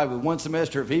than somebody with one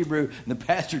semester of Hebrew. And the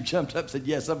pastor jumped up and said,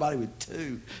 yeah, somebody with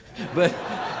two.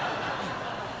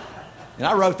 And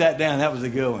I wrote that down. That was a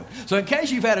good one. So in case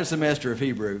you've had a semester of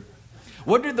Hebrew,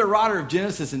 what did the writer of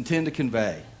Genesis intend to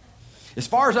convey? As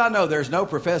far as I know, there's no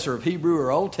professor of Hebrew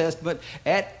or Old Testament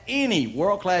at any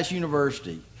world-class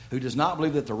university who does not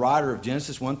believe that the writer of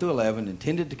Genesis 1 through 11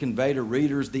 intended to convey to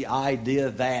readers the idea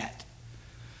that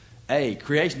A,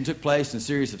 creation took place in a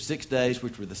series of 6 days,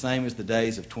 which were the same as the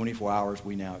days of 24 hours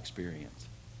we now experience.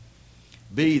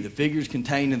 B, the figures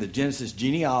contained in the Genesis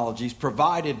genealogies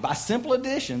provided, by simple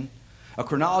addition, a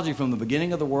chronology from the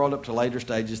beginning of the world up to later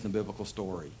stages in the biblical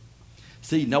story.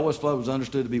 C, Noah's flood was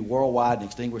understood to be worldwide and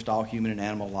extinguished all human and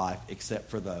animal life except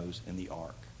for those in the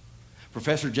ark.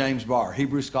 Professor James Barr,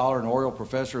 Hebrew scholar and Oriel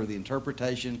professor of the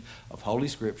interpretation of Holy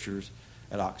Scriptures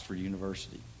at Oxford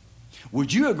University.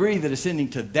 Would you agree that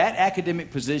ascending to that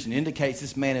academic position indicates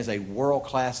this man is a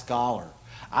world-class scholar?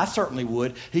 I certainly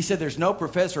would. He said there's no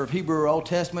professor of Hebrew or Old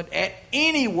Testament at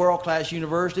any world-class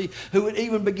university who would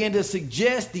even begin to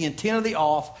suggest the intent of the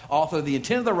author, the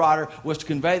intent of the writer, was to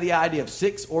convey the idea of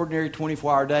 6 ordinary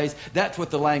 24-hour days. That's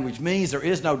what the language means. There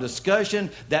is no discussion.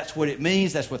 That's what it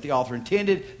means. That's what the author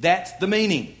intended. That's the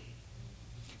meaning.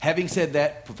 Having said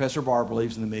that, Professor Barr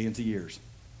believes in the millions of years.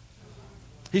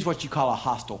 He's what you call a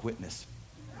hostile witness.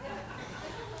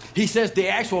 He says the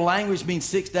actual language means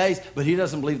 6 days, but he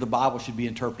doesn't believe the Bible should be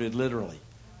interpreted literally.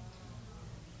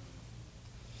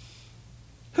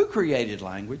 Who created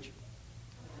language?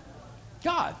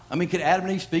 God. I mean, could Adam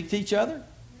and Eve speak to each other?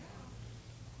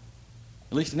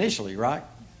 At least initially, right?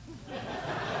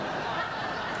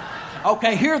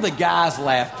 Okay, here the guys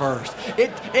laugh first.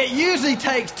 It usually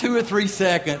takes 2 or 3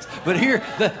 seconds, but here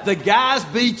the guys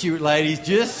beat you, ladies,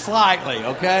 just slightly,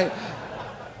 okay?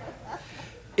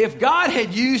 If God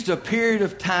had used a period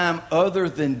of time other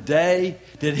than day,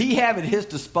 did he have at his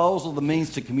disposal the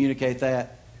means to communicate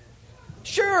that?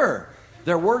 Sure.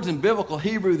 There are words in biblical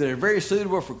Hebrew that are very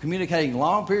suitable for communicating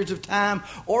long periods of time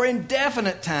or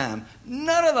indefinite time.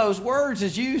 None of those words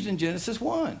is used in Genesis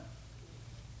 1.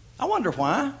 I wonder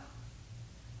why.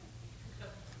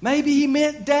 Maybe he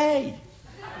meant day.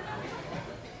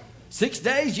 6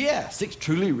 days? Yeah. 6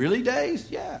 truly, really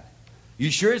days? Yeah. You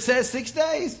sure it says 6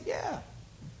 days? Yeah.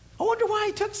 I wonder why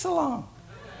he took so long.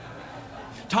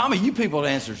 Tommy, you people with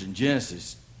answers in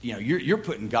Genesis, you know, you're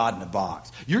putting God in a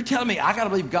box. You're telling me I got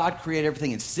to believe God created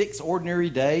everything in 6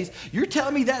 ordinary days? You're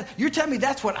telling me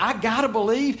that's what I got to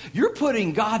believe? You're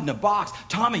putting God in a box.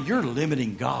 Tommy, you're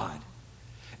limiting God.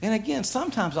 And again,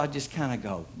 sometimes I just kind of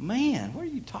go, man, what are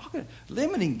you talking about?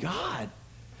 Limiting God.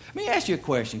 Let me ask you a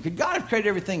question. Could God have created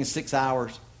everything in 6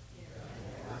 hours?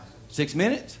 6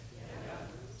 minutes?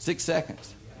 6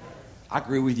 seconds? I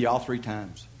agree with you all 3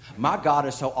 times. My God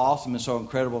is so awesome and so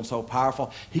incredible and so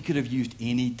powerful, he could have used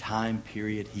any time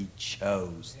period he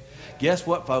chose. Guess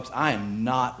what, folks? I am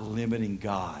not limiting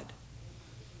God.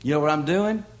 You know what I'm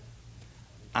doing?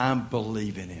 I'm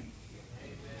believing him.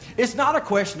 It's not a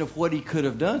question of what he could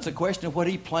have done. It's a question of what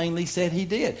he plainly said he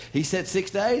did. He said 6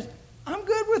 days. I'm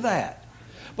good with that.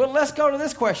 But let's go to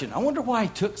this question. I wonder why he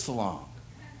took so long.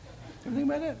 Ever think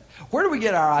about that? Where do we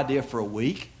get our idea for a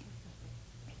week?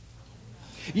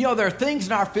 You know, there are things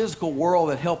in our physical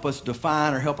world that help us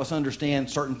define or help us understand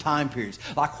certain time periods.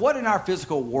 Like what in our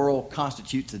physical world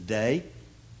constitutes a day?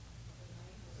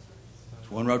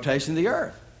 It's one rotation of the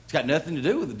earth. It's got nothing to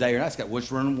do with the day or night. It's got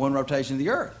one rotation of the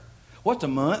earth. What's a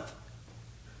month?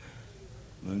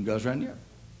 The moon goes around the earth.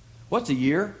 What's a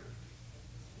year?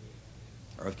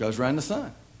 Earth goes around the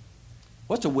sun.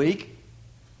 What's a week?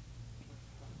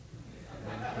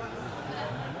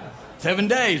 7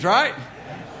 days, right?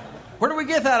 Where do we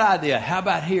get that idea? How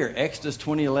about here? Exodus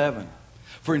 20:11.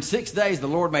 For in 6 days the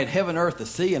Lord made heaven, earth, the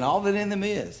sea, and all that in them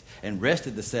is, and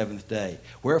rested the 7th day.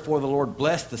 Wherefore the Lord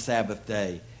blessed the Sabbath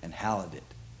day and hallowed it.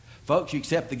 Folks, you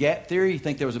accept the gap theory? You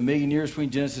think there was 1,000,000 years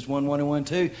between Genesis 1:1 and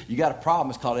 1:2? You got a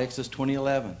problem. It's called Exodus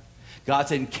 20:11. God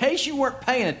said, in case you weren't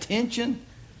paying attention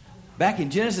back in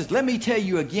Genesis, let me tell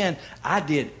you again, I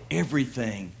did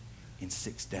everything in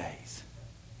 6 days.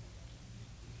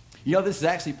 You know, this is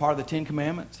actually part of the 10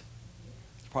 Commandments.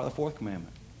 It's part of the 4th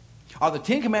commandment. Are the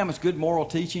 10 Commandments good moral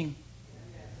teaching?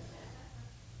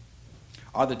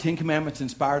 Are the 10 Commandments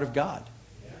inspired of God?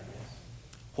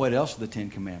 What else are the 10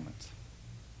 Commandments?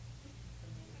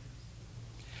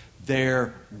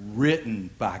 They're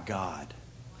written by God.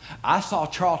 I saw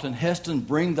Charlton Heston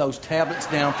bring those tablets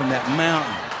down from that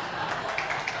mountain.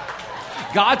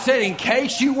 God said, in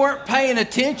case you weren't paying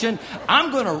attention,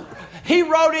 He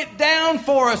wrote it down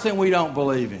for us, and we don't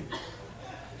believe Him.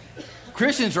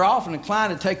 Christians are often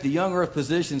inclined to take the young earth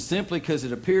position simply because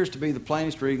it appears to be the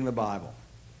plainest reading of the Bible.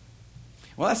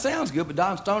 Well, that sounds good, but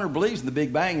Don Stoner believes in the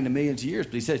Big Bang and the millions of years.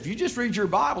 But he says, if you just read your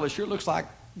Bible, it sure looks like,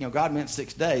 God meant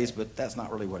 6 days, but that's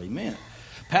not really what He meant.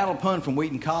 Paddle Pun from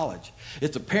Wheaton College.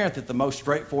 It's apparent that the most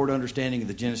straightforward understanding of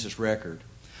the Genesis record,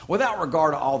 without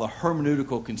regard to all the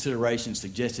hermeneutical considerations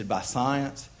suggested by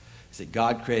science, is that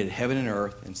God created heaven and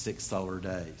earth in 6 solar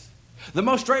days. The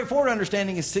most straightforward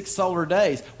understanding is 6 solar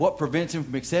days. What prevents him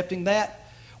from accepting that?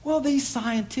 Well, these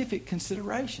scientific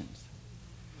considerations.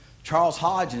 Charles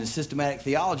Hodge, in his Systematic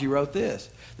Theology, wrote this: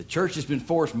 the church has been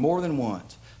forced more than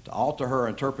once to alter her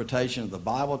interpretation of the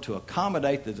Bible to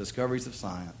accommodate the discoveries of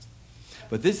science.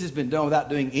 But this has been done without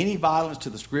doing any violence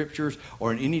to the Scriptures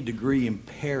or in any degree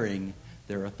impairing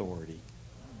their authority.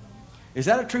 Is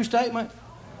that a true statement?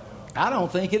 I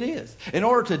don't think it is. In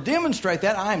order to demonstrate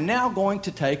that, I am now going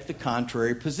to take the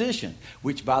contrary position,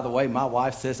 which, by the way, my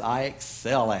wife says I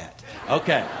excel at.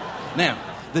 Okay. Now,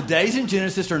 the days in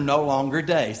Genesis are no longer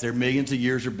days. They're millions of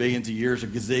years or billions of years or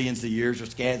gazillions of years or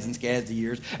scads and scads of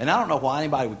years. And I don't know why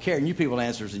anybody would care. And you people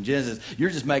answers in Genesis, you're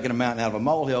just making a mountain out of a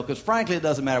molehill, because frankly, it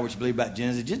doesn't matter what you believe about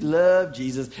Genesis. Just love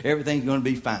Jesus. Everything's going to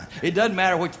be fine. It doesn't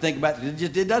matter what you think about it.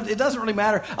 It doesn't really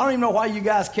matter. I don't even know why you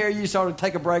guys care. You sort of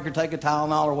take a break or take a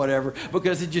Tylenol or whatever,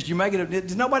 because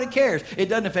nobody cares. It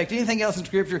doesn't affect anything else in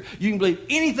Scripture. You can believe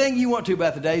anything you want to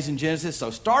about the days in Genesis.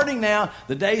 So starting now,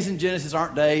 the days in Genesis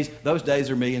aren't days. Those days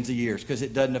are millions of years, because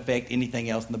it doesn't affect anything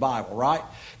else in the Bible, right?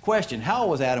 Question: how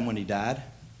old was Adam when he died?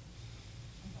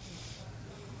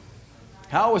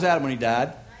 How old was Adam when he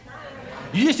died?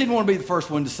 You just didn't want to be the first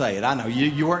one to say it. I know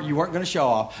you weren't going to show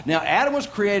off. Now, Adam was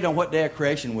created on what day of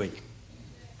creation week?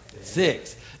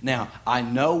 6. Now, I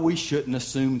know we shouldn't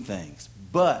assume things,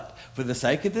 but for the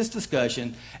sake of this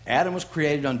discussion, Adam was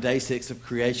created on day 6 of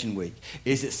creation week.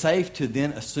 Is it safe to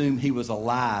then assume he was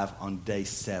alive on day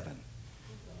 7?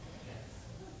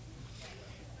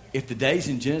 If the days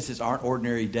in Genesis aren't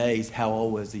ordinary days, how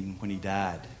old was he when he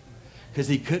died? Because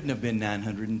he couldn't have been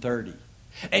 930.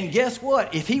 And guess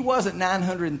what? If he wasn't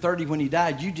 930 when he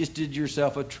died, you just did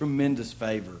yourself a tremendous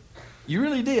favor. You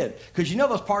really did. Because you know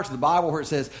those parts of the Bible where it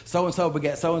says, so-and-so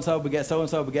begat so-and-so, begat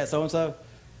so-and-so, begat so-and-so?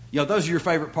 Those are your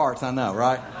favorite parts, I know,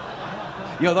 right?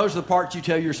 Those are the parts you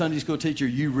tell your Sunday school teacher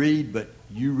you read, but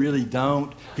you really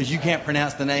don't, because you can't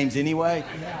pronounce the names anyway.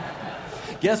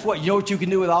 Guess what? You know what you can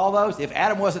do with all those? If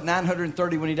Adam wasn't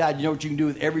 930 when he died, you know what you can do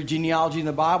with every genealogy in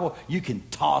the Bible? You can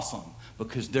toss them,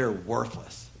 because they're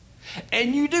worthless.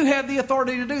 And you do have the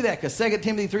authority to do that, because 2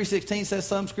 Timothy 3:16 says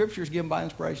some Scripture is given by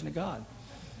inspiration of God.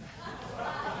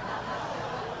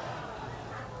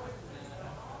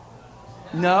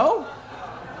 No?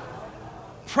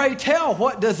 Pray tell,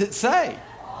 what does it say?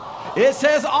 It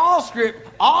says all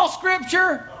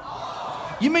Scripture?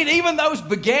 You mean even those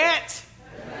begats?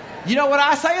 You know what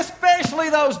I say?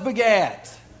 Especially those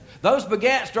begats. Those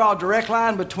begats draw a direct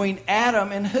line between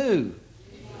Adam and who?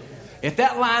 If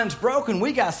that line's broken,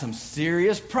 we got some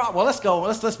serious problems. Well, let's go.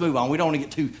 Let's move on. We don't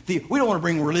want to get we don't want to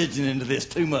bring religion into this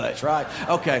too much, right?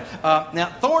 Okay.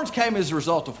 Now, thorns came as a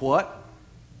result of what?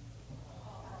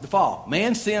 The fall.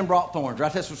 Man's sin brought thorns,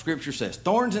 right? That's what Scripture says.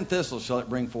 Thorns and thistles shall it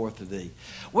bring forth to thee.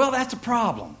 Well, that's a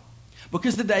problem,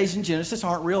 because the days in Genesis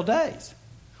aren't real days.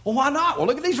 Well, why not? Well,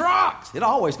 look at these rocks. It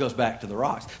always goes back to the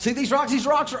rocks. See, these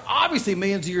rocks are obviously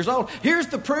millions of years old. Here's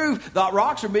the proof that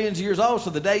rocks are millions of years old, so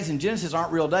the days in Genesis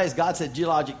aren't real days. God said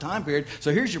geologic time period.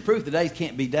 So here's your proof the days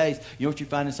can't be days. You know what you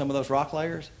find in some of those rock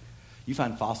layers? You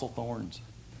find fossil thorns.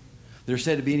 They're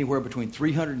said to be anywhere between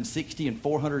 360 and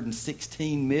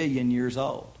 416 million years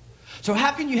old. So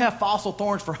how can you have fossil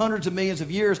thorns for hundreds of millions of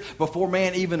years before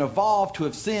man even evolved to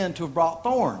have sinned to have brought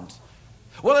thorns?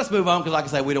 Well, let's move on, because like I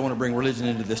say, we don't want to bring religion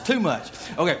into this too much.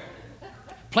 Okay.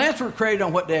 Plants were created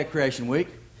on what day of creation week?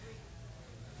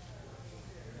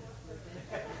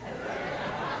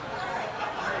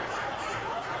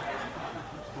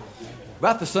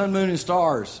 About the sun, moon, and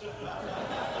stars.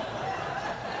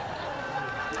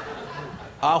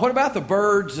 What about the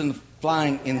birds and the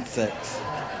flying insects?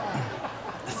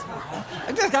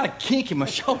 I just got a kink in my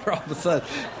shoulder all of a sudden.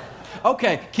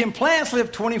 Okay, can plants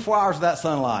live 24 hours without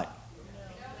sunlight?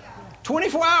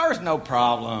 24 hours? No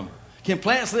problem. Can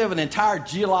plants live an entire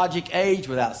geologic age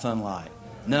without sunlight?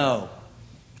 No.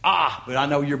 But I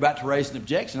know you're about to raise an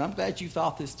objection. I'm glad you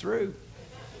thought this through.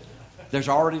 There's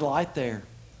already light there.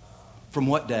 From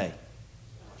what day?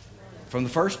 From the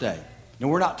first day. Now,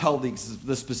 we're not told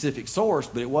the specific source,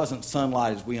 but it wasn't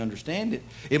sunlight as we understand it.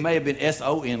 It may have been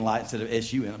S-O-N light instead of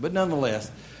S-U-N. But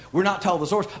nonetheless, we're not told the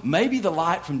source. Maybe the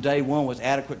light from day one was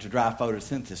adequate to drive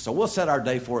photosynthesis. So we'll set our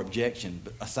day 4 objection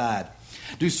aside.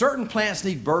 Do certain plants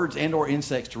need birds and or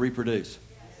insects to reproduce?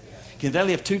 Can they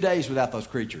live 2 days without those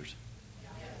creatures?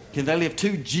 Can they live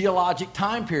 2 geologic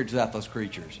time periods without those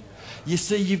creatures? You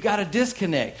see, you've got a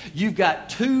disconnect. You've got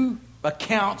 2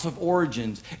 accounts of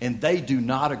origins, and they do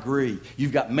not agree.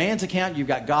 You've got man's account, you've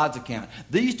got God's account.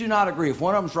 These do not agree. If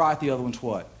one of them's right, the other one's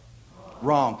what?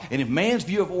 Wrong. And if man's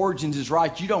view of origins is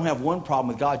right, you don't have one problem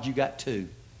with God, you got 2.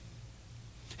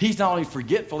 He's not only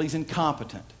forgetful, he's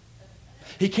incompetent.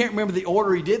 He can't remember the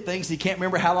order he did things. He can't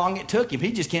remember how long it took him.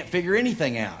 He just can't figure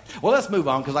anything out. Well, let's move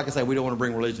on, because like I say, we don't want to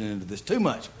bring religion into this too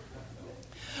much.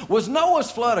 Was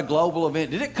Noah's flood a global event?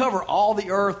 Did it cover all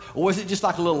the earth, or was it just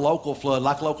like a little local flood,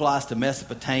 like localized to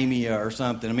Mesopotamia or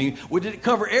something? I mean, did it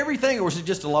cover everything, or was it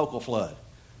just a local flood?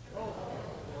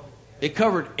 It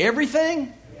covered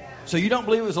everything? So you don't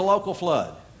believe it was a local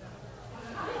flood?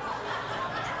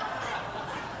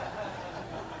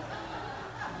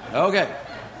 Okay.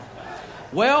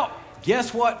 Well,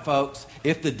 guess what, folks?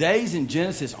 If the days in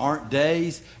Genesis aren't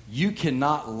days, you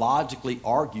cannot logically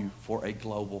argue for a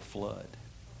global flood.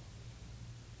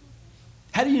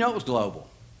 How do you know it was global?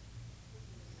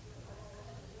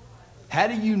 How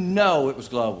do you know it was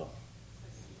global?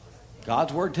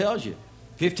 God's word tells you.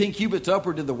 15 cubits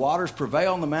upward did the waters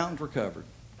prevail and the mountains were covered.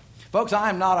 Folks, I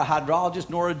am not a hydrologist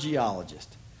nor a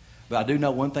geologist, but I do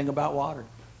know one thing about water.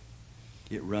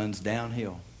 It runs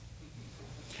downhill.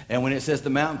 And when it says the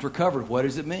mountains were covered, what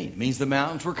does it mean? It means the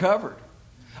mountains were covered.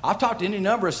 I've talked to any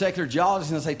number of secular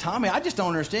geologists and they say, Tommy, I just don't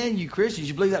understand you Christians.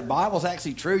 You believe that Bible's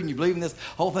actually true and you believe in this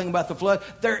whole thing about the flood.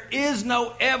 There is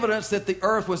no evidence that the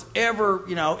earth was ever,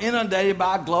 inundated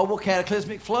by a global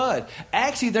cataclysmic flood.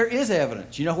 Actually, there is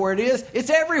evidence. You know where it is?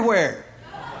 It's everywhere.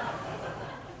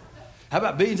 How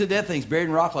about billions of dead things buried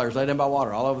in rock layers laid down by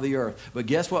water all over the earth? But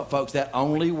guess what, folks? That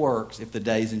only works if the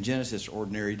days in Genesis are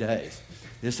ordinary days.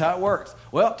 This is how it works.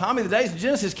 Well, Tommy, the days in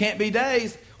Genesis can't be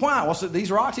days. Why? Well, so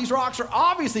these rocks are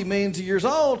obviously millions of years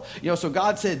old. So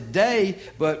God said day,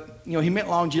 but, he meant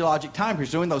long geologic time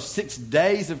periods. So in those 6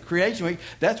 days of creation week,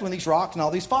 that's when these rocks and all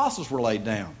these fossils were laid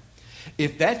down.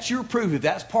 If that's your proof, if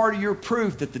that's part of your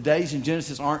proof that the days in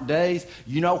Genesis aren't days,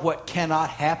 you know what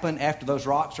cannot happen after those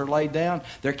rocks are laid down?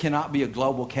 There cannot be a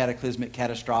global cataclysmic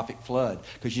catastrophic flood.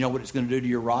 Because you know what it's going to do to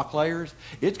your rock layers?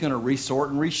 It's going to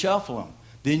resort and reshuffle them.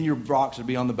 Then your rocks would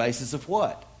be on the basis of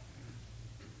what?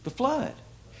 The flood.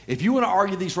 If you want to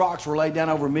argue these rocks were laid down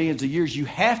over millions of years, you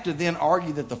have to then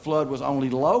argue that the flood was only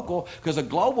local, because a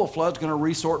global flood is going to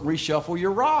resort and reshuffle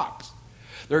your rocks.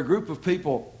 There are a group of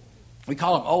people, we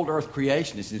call them old earth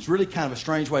creationists. It's really kind of a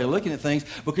strange way of looking at things,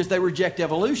 because they reject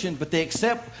evolution, but they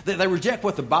reject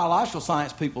what the biological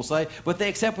science people say, but they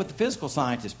accept what the physical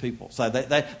scientists people say.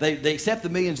 They accept the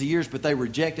millions of years, but they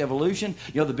reject evolution.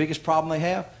 The biggest problem they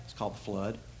have? It's called the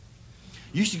flood.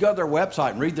 You should go to their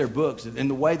website and read their books and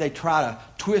the way they try to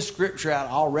twist Scripture out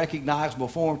all recognizable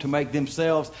form to make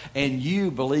themselves and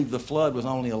you believe the flood was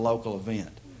only a local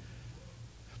event.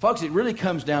 Folks, it really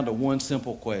comes down to one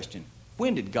simple question.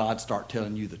 When did God start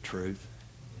telling you the truth?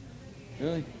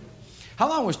 Really? How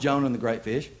long was Jonah and the great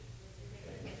fish?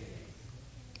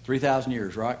 3,000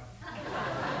 years, right?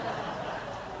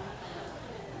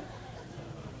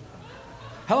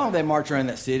 How long did they march around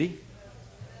that city?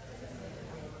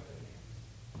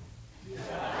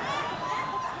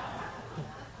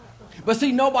 But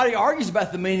see, nobody argues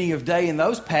about the meaning of day in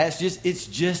those passages. It's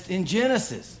just in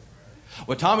Genesis.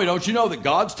 Well, Tommy, don't you know that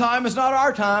God's time is not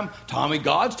our time? Tommy,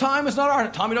 God's time is not our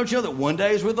time. Tommy, don't you know that one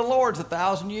day is with the Lord's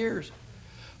 1,000 years?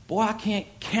 Boy, I can't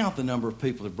count the number of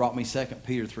people that brought me 2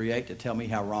 Peter 3:8 to tell me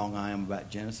how wrong I am about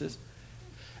Genesis.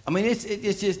 I mean, it's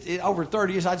just over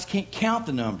 30 years, I just can't count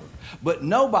the number. But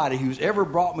nobody who's ever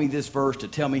brought me this verse to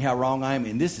tell me how wrong I am,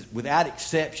 and this is without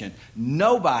exception,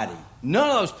 nobody, none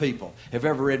of those people have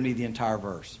ever read me the entire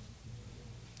verse.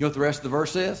 You know what the rest of the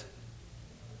verse says?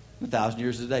 1,000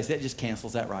 years a day. So that just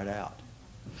cancels that right out.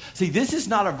 See, this is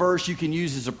not a verse you can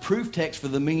use as a proof text for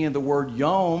the meaning of the word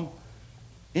yom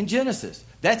in Genesis.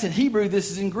 That's in Hebrew,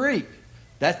 this is in Greek.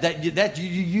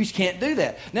 You can't do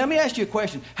that. Now, let me ask you a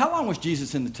question. How long was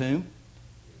Jesus in the tomb?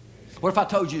 What if I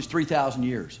told you it's 3,000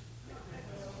 years?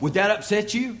 Would that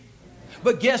upset you?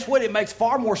 But guess what? It makes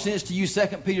far more sense to use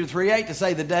 2 Peter 3:8 to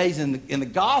say the days in the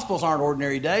Gospels aren't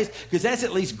ordinary days, because that's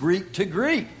at least Greek to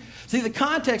Greek. See, the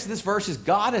context of this verse is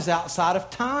God is outside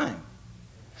of time.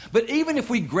 But even if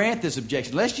we grant this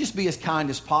objection, let's just be as kind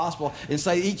as possible and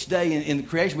say each day in the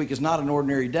creation week is not an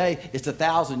ordinary day, it's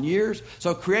 1,000 years.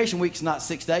 So creation week is not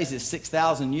 6 days, it's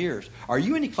 6,000 years. Are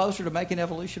you any closer to making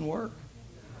evolution work?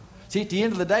 See, at the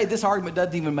end of the day, this argument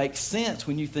doesn't even make sense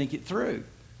when you think it through.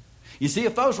 You see,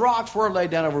 if those rocks were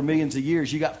laid down over millions of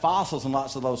years, you got fossils in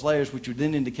lots of those layers, which would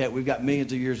then indicate we've got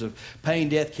millions of years of pain,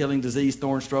 death, killing, disease,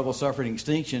 thorn, struggle, suffering,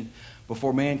 extinction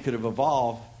before man could have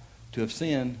evolved to have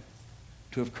sinned,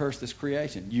 to have cursed this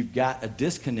creation. You've got a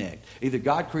disconnect. Either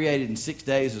God created in 6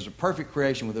 days as a perfect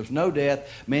creation where there's no death,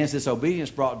 man's disobedience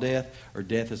brought death, or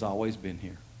death has always been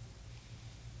here.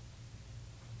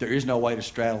 There is no way to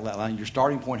straddle that line. Your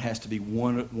starting point has to be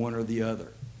one or the other.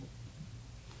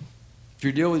 If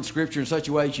you're dealing with Scripture in such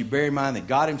a way that you bear in mind that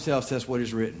God himself says what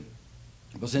is written.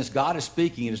 But since God is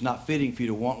speaking, it is not fitting for you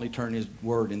to wantonly turn his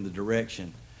word in the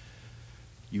direction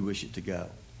you wish it to go.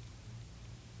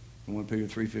 In 1 Peter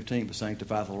 3:15, but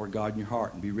sanctify the Lord God in your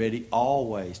heart, and be ready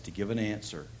always to give an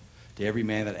answer to every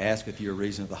man that asketh you a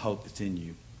reason of the hope that's in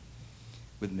you,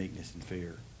 with meekness and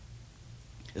fear.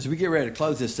 As we get ready to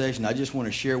close this session, I just want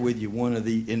to share with you one of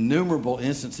the innumerable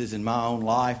instances in my own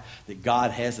life that God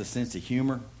has a sense of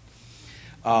humor.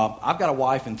 I've got a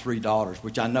wife and 3 daughters,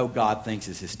 which I know God thinks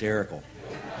is hysterical.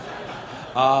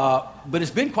 But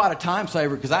it's been quite a time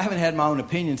saver because I haven't had my own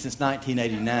opinion since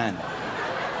 1989.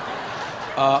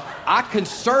 I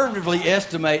conservatively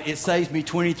estimate it saves me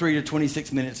 23 to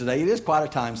 26 minutes a day. It is quite a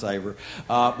time saver.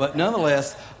 But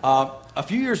nonetheless, a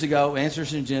few years ago,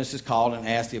 Answers in Genesis called and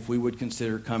asked if we would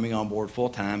consider coming on board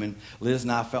full-time, and Liz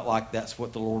and I felt like that's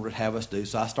what the Lord would have us do.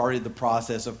 So I started the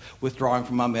process of withdrawing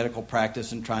from my medical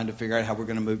practice and trying to figure out how we're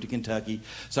going to move to Kentucky.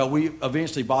 So we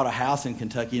eventually bought a house in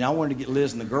Kentucky, and I wanted to get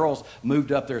Liz and the girls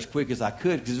moved up there as quick as I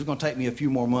could because it was going to take me a few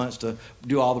more months to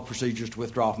do all the procedures to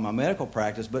withdraw from my medical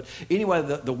practice. But anyway,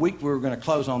 the week we were going to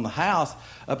close on the house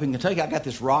up in Kentucky, I got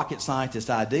this rocket scientist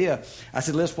idea. I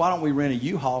said, Liz, why don't we rent a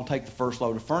U-Haul and take the first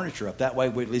load of furniture up? That way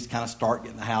we at least kind of start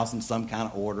getting the house in some kind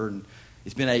of order. And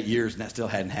it's been 8 years and that still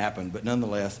hadn't happened. But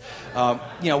nonetheless, we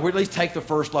at least take the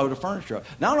first load of furniture up.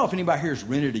 Now, I don't know if anybody here has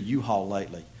rented a U-Haul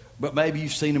lately. But maybe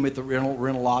you've seen them at the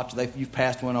rental lots. You've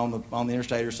passed one on the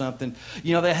interstate or something.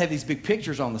 They have these big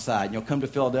pictures on the side. You'll come to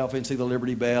Philadelphia and see the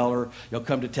Liberty Bell, or you'll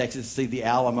come to Texas and see the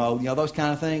Alamo. Those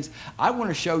kind of things. I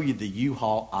want to show you the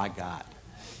U-Haul I got.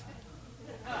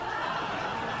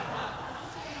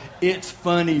 It's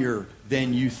funnier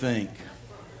than you think.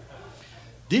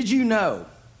 Did you know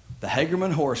the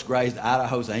Hagerman horse grazed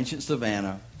Idaho's ancient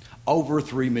savanna over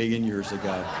 3 million years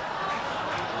ago?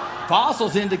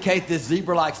 Fossils indicate this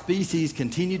zebra-like species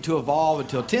continued to evolve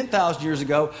until 10,000 years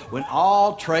ago when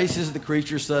all traces of the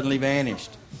creature suddenly vanished.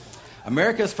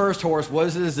 America's first horse,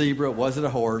 was it a zebra? Was it a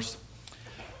horse?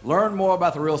 Learn more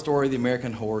about the real story of the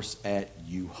American horse at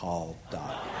uhaul.com.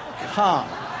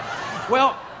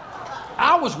 Well,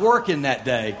 I was working that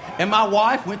day, and my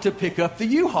wife went to pick up the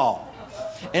U-Haul.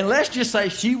 And let's just say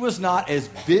she was not as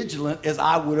vigilant as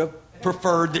I would have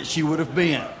preferred that she would have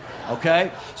been.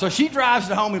 Okay? So she drives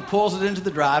it home and pulls it into the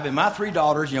drive, and my 3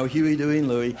 daughters, Huey, Dewey, and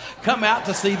Louie, come out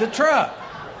to see the truck.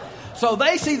 So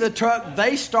they see the truck,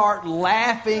 they start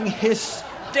laughing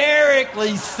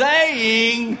hysterically,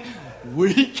 saying,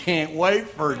 "We can't wait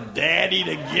for Daddy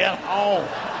to get home."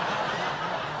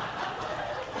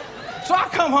 So I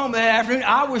come home that afternoon,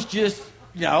 I was just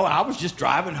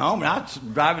driving home, and I was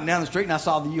driving down the street, and I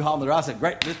saw the U-Haul in the drive. I said,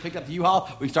 "Great, let's pick up the U-Haul.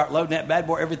 We can start loading that bad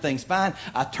boy. Everything's fine."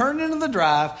 I turned into the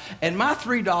drive, and my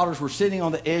 3 daughters were sitting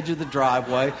on the edge of the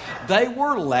driveway. They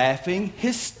were laughing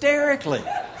hysterically.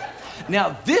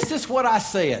 Now, this is what I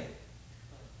said.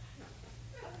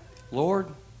 Lord,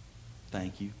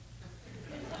 thank you.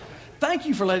 Thank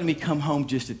you for letting me come home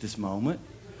just at this moment.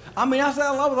 I said,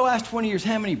 over the last 20 years,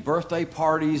 how many birthday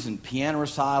parties and piano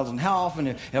recitals, and how often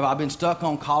have I been stuck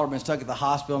on call or been stuck at the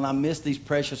hospital, and I missed these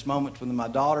precious moments with my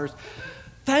daughters.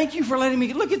 Thank you for letting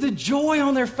me, look at the joy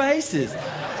on their faces.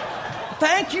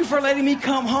 Thank you for letting me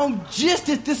come home just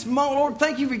at this moment. Lord,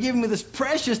 thank you for giving me this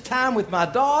precious time with my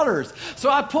daughters. So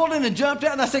I pulled in and jumped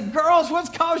out, and I said, "Girls, what's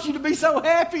caused you to be so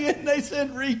happy?" And they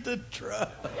said, "Read the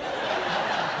truck."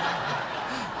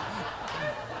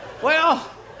 Well,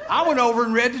 I went over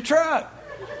and read the truck.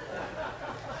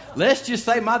 Let's just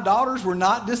say my daughters were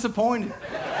not disappointed.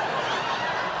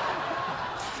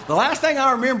 The last thing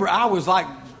I remember, I was like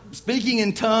speaking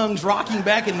in tongues, rocking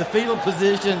back in the fetal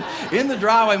position in the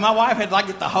driveway. My wife had to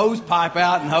get the hose pipe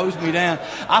out and hose me down.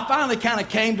 I finally kind of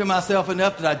came to myself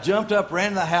enough that I jumped up, ran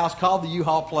to the house, called the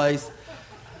U-Haul place,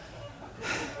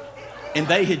 and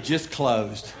they had just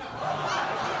closed.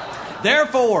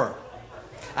 Therefore,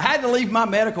 I had to leave my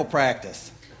medical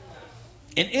practice.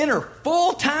 and enter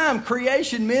full-time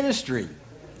creation ministry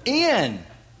in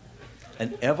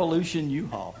an Evolution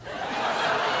U-Haul.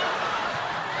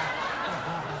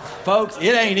 Folks,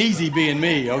 it ain't easy being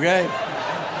me, okay?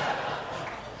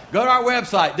 Go to our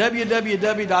website,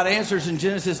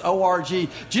 www.answersingenesis.org.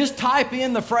 Just type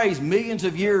in the phrase millions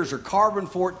of years or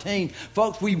carbon-14.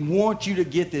 Folks, we want you to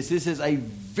get this. This is a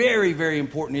very, very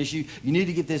important issue. You need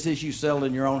to get this issue settled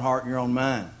in your own heart and your own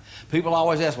mind. People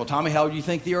always ask, well, Tommy, how old do you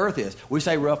think the earth is? We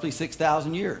say roughly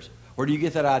 6,000 years. Where do you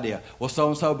get that idea? Well,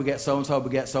 so-and-so begat so-and-so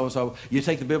begat so-and-so. You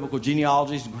take the biblical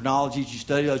genealogies and chronologies, you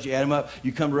study those, you add them up,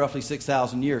 you come to roughly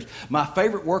 6,000 years. My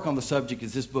favorite work on the subject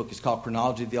is this book. It's called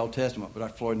Chronology of the Old Testament by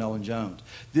Dr. Floyd Nolan Jones.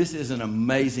 This is an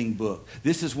amazing book.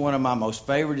 This is one of my most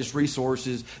favorite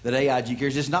resources that AIG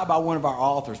carries. It's not by one of our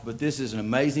authors, but this is an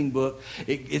amazing book.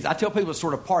 I tell people it's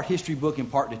sort of part history book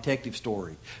and part detective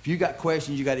story. If you got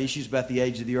questions, you got issues about the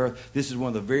age of the earth, this is one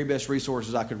of the very best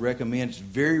resources I could recommend. It's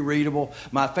very readable.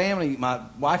 My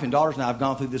wife and daughters and I have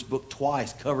gone through this book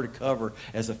twice, cover to cover,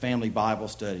 as a family Bible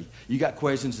study. You got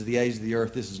questions of the age of the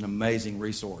earth, this is an amazing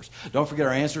resource. Don't forget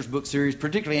our Answers book series,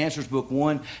 particularly Answers book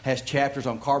 1 has chapters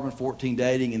on carbon-14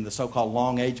 dating and the so-called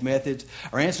long age methods.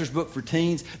 Our Answers book for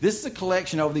teens, this is a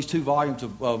collection over these 2 volumes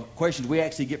of questions we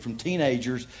actually get from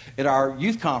teenagers at our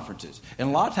youth conferences. And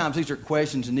a lot of times these are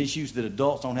questions and issues that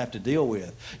adults don't have to deal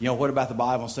with. You know, what about the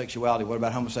Bible and sexuality? What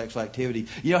about homosexual activity?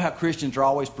 You know how Christians are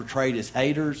always portrayed as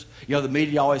haters? You know, the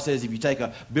media always says if you take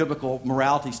a biblical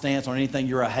morality stance on anything,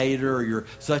 you're a hater or you're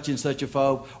such and such a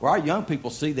phobe. Well, our young people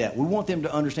see that. We want them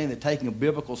to understand that taking a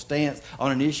biblical stance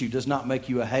on an issue does not make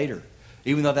you a hater,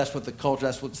 even though that's what the culture,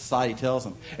 that's what society tells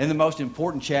them. And the most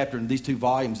important chapter in these 2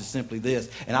 volumes is simply this.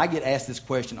 And I get asked this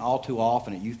question all too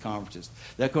often at youth conferences.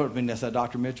 They'll come up to me and they say,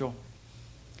 Dr. Mitchell,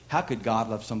 how could God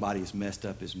love somebody as messed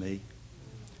up as me?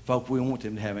 Folks, we want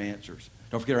them to have answers.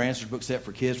 Don't forget our Answers book set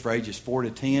for kids for ages 4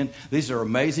 to 10. These are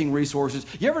amazing resources.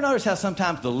 You ever notice how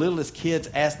sometimes the littlest kids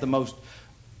ask the most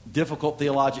difficult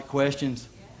theological questions?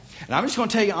 And I'm just going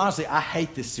to tell you honestly, I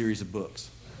hate this series of books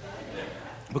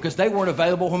because they weren't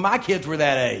available when my kids were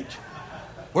that age.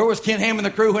 Where was Ken Ham and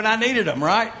the crew when I needed them,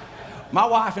 right? My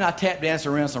wife and I tap danced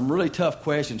around some really tough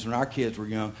questions when our kids were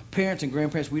young. Parents and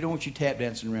grandparents, we don't want you tap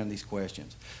dancing around these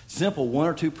questions. Simple 1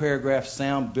 or 2 paragraph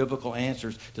sound biblical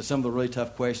answers to some of the really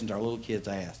tough questions our little kids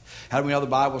ask. How do we know the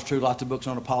Bible is true? Lots of books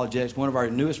on apologetics. One of our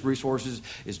newest resources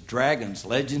is Dragons,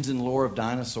 Legends and Lore of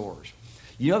Dinosaurs.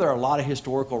 You know, there are a lot of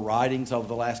historical writings over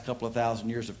the last couple of thousand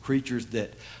years of creatures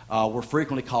that were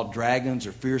frequently called dragons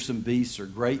or fearsome beasts or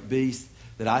great beasts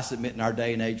that I submit in our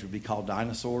day and age would be called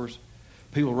dinosaurs.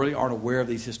 People really aren't aware of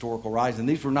these historical writings. And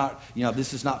these were not, you know,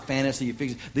 this is not fantasy.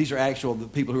 These are actual the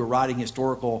people who are writing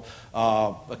historical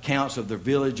accounts of their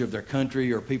village, of their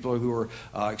country, or people who are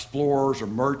explorers or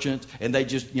merchants. And they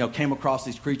just, you know, came across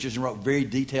these creatures and wrote very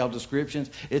detailed descriptions.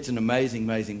 It's an amazing,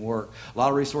 amazing work. A lot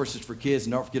of resources for kids.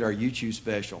 And don't forget our YouTube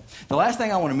special. The last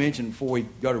thing I want to mention before we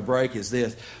go to break is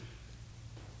this.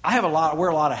 I wear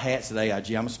a lot of hats at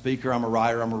AIG. I'm a speaker, I'm a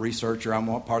writer, I'm a researcher, I'm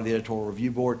part of the editorial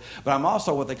review board, but I'm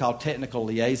also what they call technical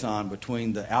liaison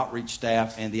between the outreach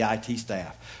staff and the IT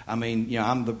staff. I mean, you know,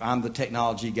 I'm the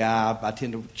technology guy. I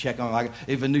tend to check on, like,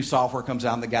 if a new software comes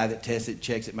out, I'm the guy that tests it,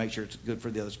 checks it, makes sure it's good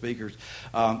for the other speakers.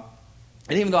 And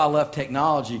even though I love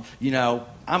technology, you know,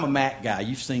 I'm a Mac guy.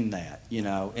 You've seen that, you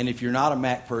know. And if you're not a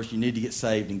Mac person, you need to get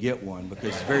saved and get one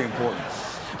because it's very important.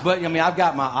 But, I mean, I've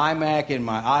got my iMac and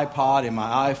my iPod and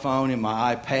my iPhone and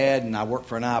my iPad, and I work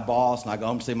for an iBoss, and I go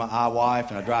home to see my iWife,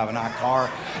 and I drive an iCar,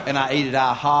 and I eat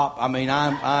at IHOP. I mean,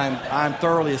 I'm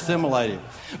thoroughly assimilated.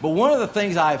 But one of the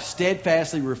things I've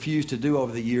steadfastly refused to do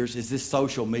over the years is this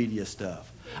social media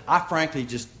stuff. I frankly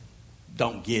just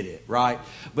don't get it, right?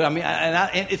 But I mean,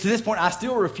 and to this point, I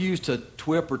still refuse to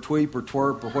twip or tweep or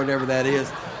twerp or whatever that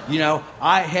is. You know,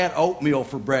 I had oatmeal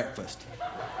for breakfast.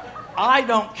 I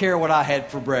don't care what I had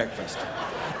for breakfast.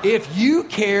 If you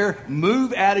care,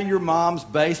 move out of your mom's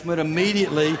basement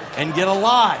immediately and get a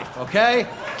life, okay?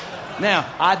 Now,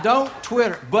 I don't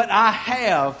Twitter, but I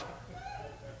have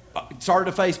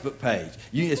started a Facebook page.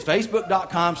 It's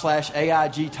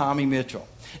facebook.com/AIG Tommy Mitchell.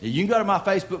 You can go to my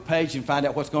Facebook page and find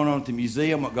out what's going on at the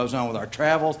museum, what goes on with our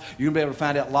travels. You're going to be able to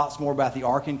find out lots more about the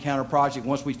Ark Encounter project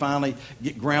once we finally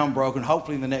get ground broken.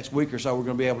 Hopefully in the next week or so we're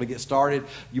going to be able to get started.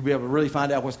 You'll be able to really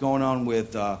find out what's going on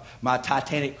with my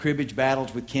Titanic cribbage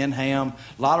battles with Ken Ham.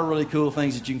 A lot of really cool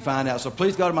things that you can find out. So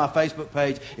please go to my Facebook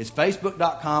page. It's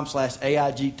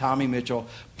facebook.com/AIG Tommy Mitchell.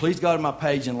 Please go to my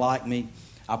page and like me.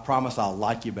 I promise I'll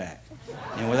like you back.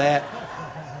 And with that,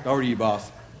 over to you, boss.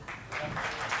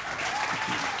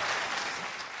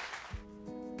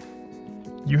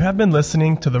 You have been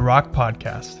listening to The Rock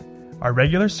Podcast. Our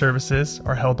regular services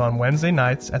are held on Wednesday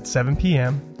nights at 7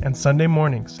 p.m. and Sunday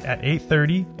mornings at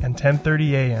 8:30 and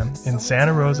 10:30 a.m. in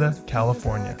Santa Rosa,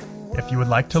 California. If you would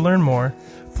like to learn more,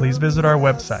 please visit our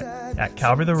website at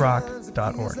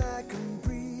calvarytherock.org.